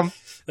welcome.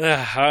 All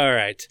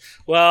right.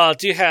 Well,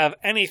 do you have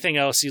anything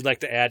else you'd like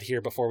to add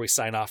here before we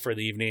sign off for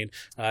the evening?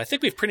 I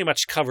think we've pretty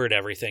much covered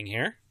everything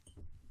here.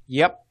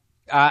 Yep.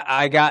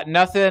 I got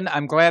nothing.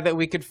 I'm glad that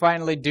we could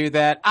finally do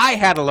that. I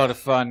had a lot of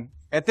fun.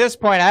 At this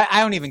point,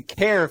 I don't even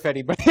care if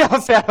anybody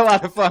else had a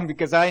lot of fun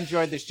because I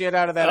enjoyed the shit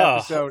out of that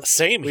episode.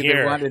 Same We've here.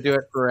 been wanting to do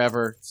it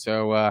forever.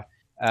 So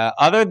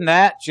other than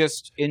that,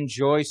 just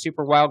enjoy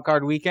Super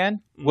Wildcard Weekend.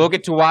 We'll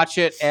get to watch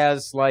it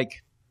as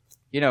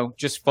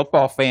just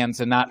football fans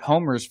and not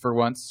homers for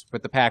once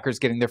with the Packers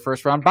getting their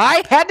first round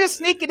bye. Had to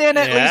sneak it in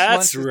at least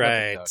once. That's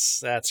right.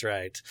 That's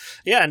right.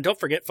 Yeah, and don't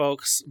forget,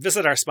 folks,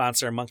 visit our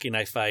sponsor, Monkey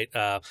Knife Fight.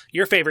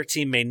 Your favorite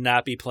team may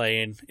not be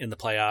playing in the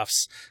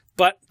playoffs,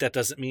 but that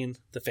doesn't mean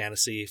the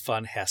fantasy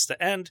fun has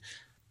to end.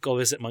 Go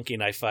visit Monkey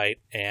Knife Fight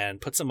and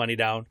put some money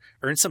down.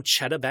 Earn some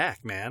cheddar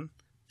back, man.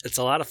 It's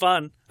a lot of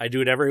fun. I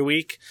do it every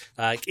week.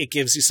 It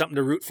gives you something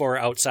to root for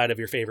outside of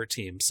your favorite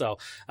team. So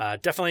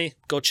definitely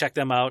go check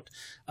them out.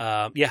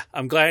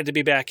 I'm glad to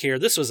be back here.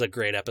 This was a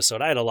great episode.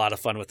 I had a lot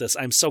of fun with this.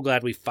 I'm so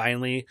glad we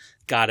finally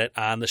got it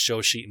on the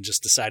show sheet and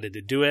just decided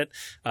to do it.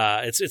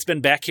 It's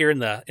been back here in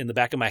the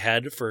back of my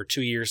head for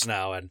 2 years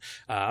now, and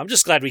I'm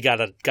just glad we got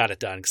it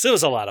done because it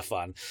was a lot of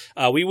fun.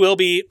 We will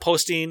be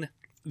posting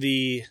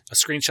a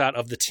screenshot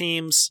of the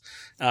teams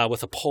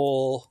with a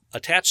poll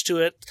attached to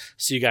it,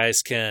 so you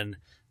guys can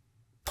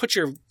put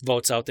your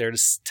votes out there to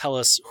tell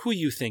us who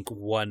you think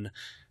won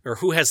or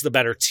who has the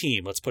better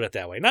team. Let's put it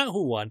that way. Not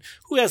who won,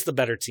 who has the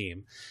better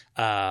team.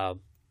 So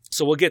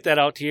we'll get that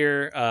out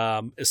here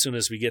as soon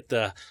as we get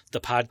the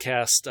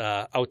podcast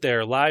out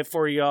there live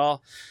for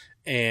y'all.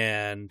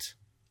 And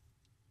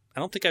I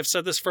don't think I've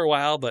said this for a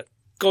while, but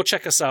go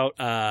check us out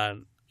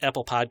on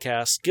Apple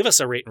Podcasts. Give us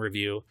a rate and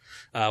review.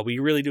 We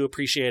really do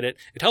appreciate it.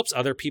 It helps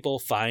other people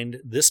find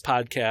this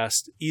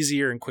podcast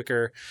easier and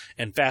quicker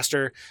and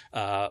faster.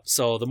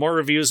 So the more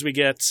reviews we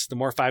get, the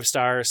more 5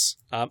 stars.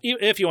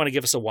 If you want to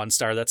give us a 1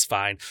 star, that's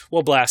fine.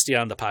 We'll blast you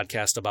on the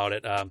podcast about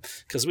it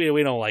because we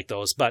don't like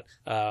those. But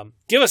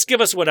give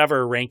us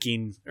whatever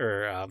ranking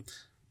or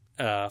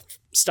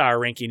star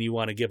ranking you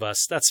want to give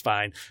us. That's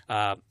fine.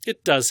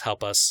 It does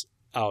help us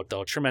out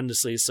though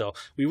tremendously, so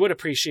we would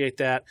appreciate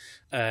that.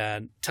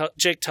 And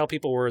Jake, tell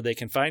people where they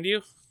can find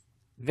you.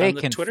 They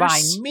can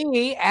find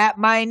me at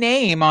my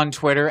name on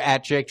Twitter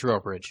at Jake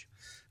Trowbridge.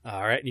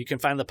 All right, and you can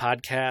find the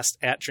podcast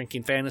at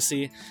Drinking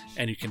Fantasy,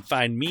 and you can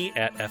find me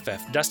at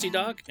FF Dusty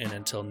Dog. And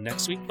until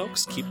next week,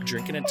 folks, keep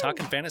drinking and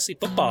talking fantasy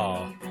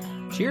football.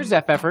 Cheers,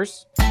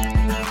 FFers.